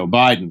election of Joe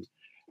Biden.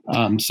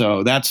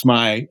 So that's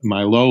my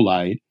low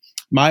light.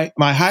 My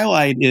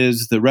highlight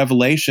is the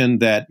revelation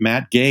that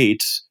Matt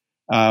Gaetz,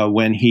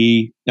 when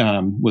he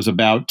was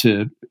about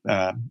to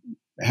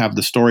have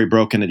the story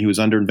broken that he was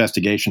under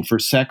investigation for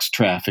sex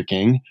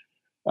trafficking,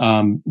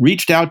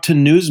 reached out to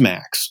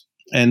Newsmax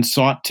and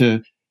sought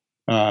to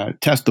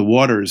test the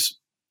waters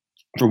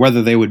for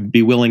whether they would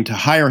be willing to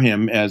hire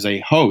him as a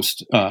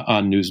host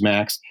on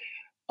Newsmax,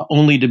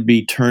 only to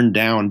be turned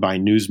down by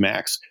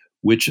Newsmax,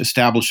 which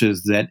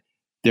establishes that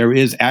there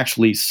is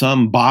actually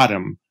some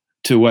bottom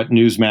to what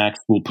Newsmax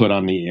will put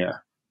on the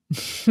air.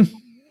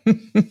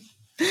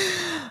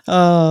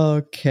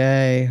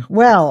 Okay.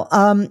 Well,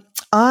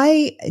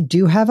 I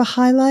do have a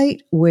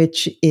highlight,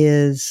 which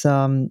is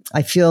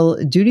I feel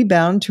duty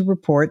bound to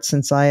report,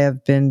 since I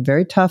have been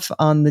very tough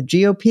on the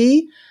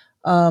GOP,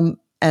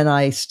 and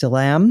I still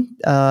am.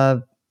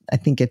 I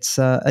think it's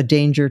a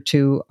danger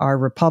to our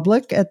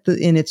republic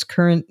in its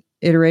current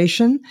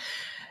iteration.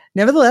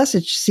 Nevertheless,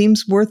 it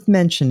seems worth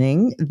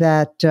mentioning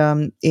that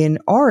in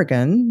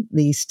Oregon,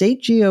 the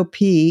state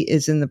GOP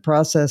is in the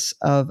process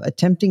of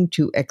attempting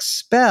to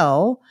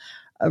expel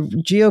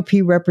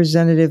GOP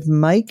Representative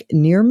Mike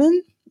Neerman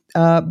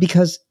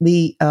because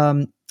the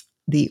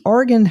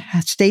Oregon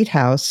State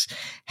House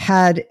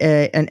had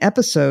an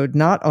episode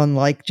not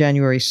unlike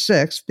January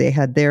 6th. They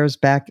had theirs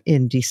back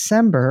in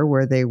December,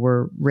 where they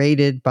were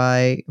raided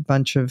by a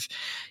bunch of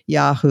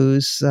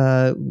yahoos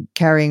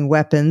carrying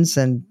weapons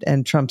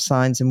and Trump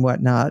signs and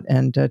whatnot,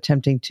 and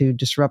attempting to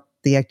disrupt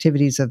the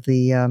activities of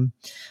the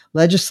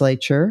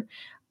legislature.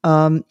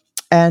 And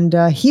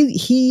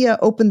he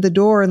opened the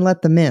door and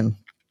let them in.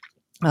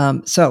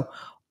 So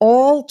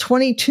all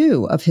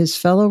 22 of his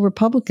fellow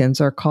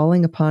Republicans are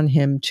calling upon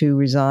him to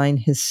resign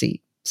his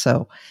seat.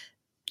 So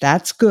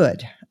that's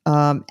good.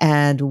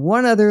 And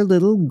one other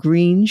little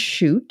green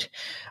shoot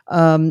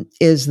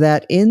is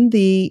that in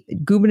the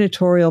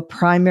gubernatorial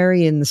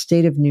primary in the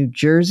state of New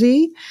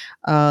Jersey,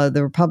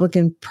 the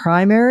Republican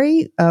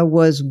primary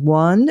was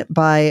won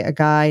by a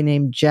guy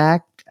named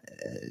Jack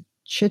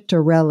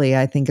Ciattarelli,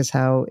 I think is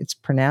how it's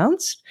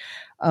pronounced.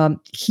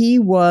 He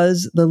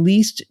was the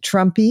least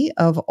Trumpy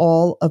of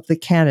all of the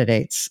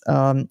candidates.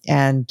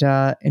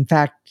 In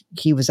fact,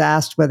 he was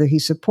asked whether he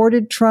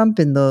supported Trump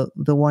in the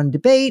one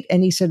debate,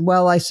 and he said,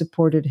 well, I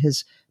supported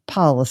his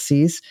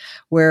policies,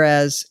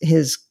 whereas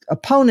his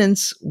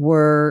opponents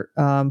were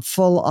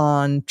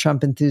full-on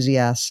Trump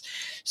enthusiasts.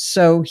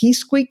 So he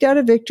squeaked out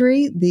a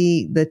victory.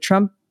 The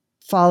Trump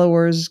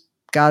followers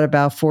got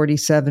about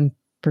 47%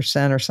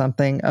 or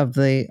something of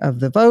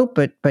the vote,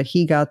 but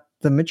he got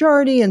the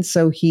majority, and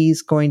so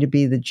he's going to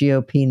be the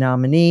GOP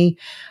nominee.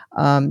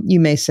 You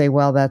may say,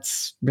 well,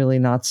 that's really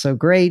not so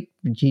great.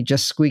 He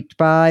just squeaked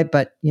by,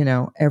 but,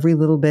 every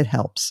little bit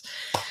helps.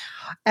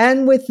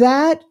 And with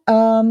that,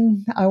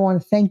 I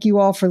want to thank you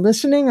all for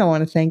listening. I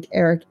want to thank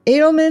Eric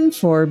Edelman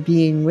for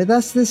being with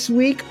us this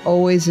week.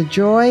 Always a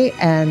joy,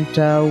 and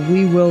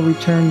we will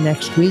return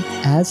next week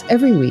as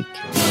every week.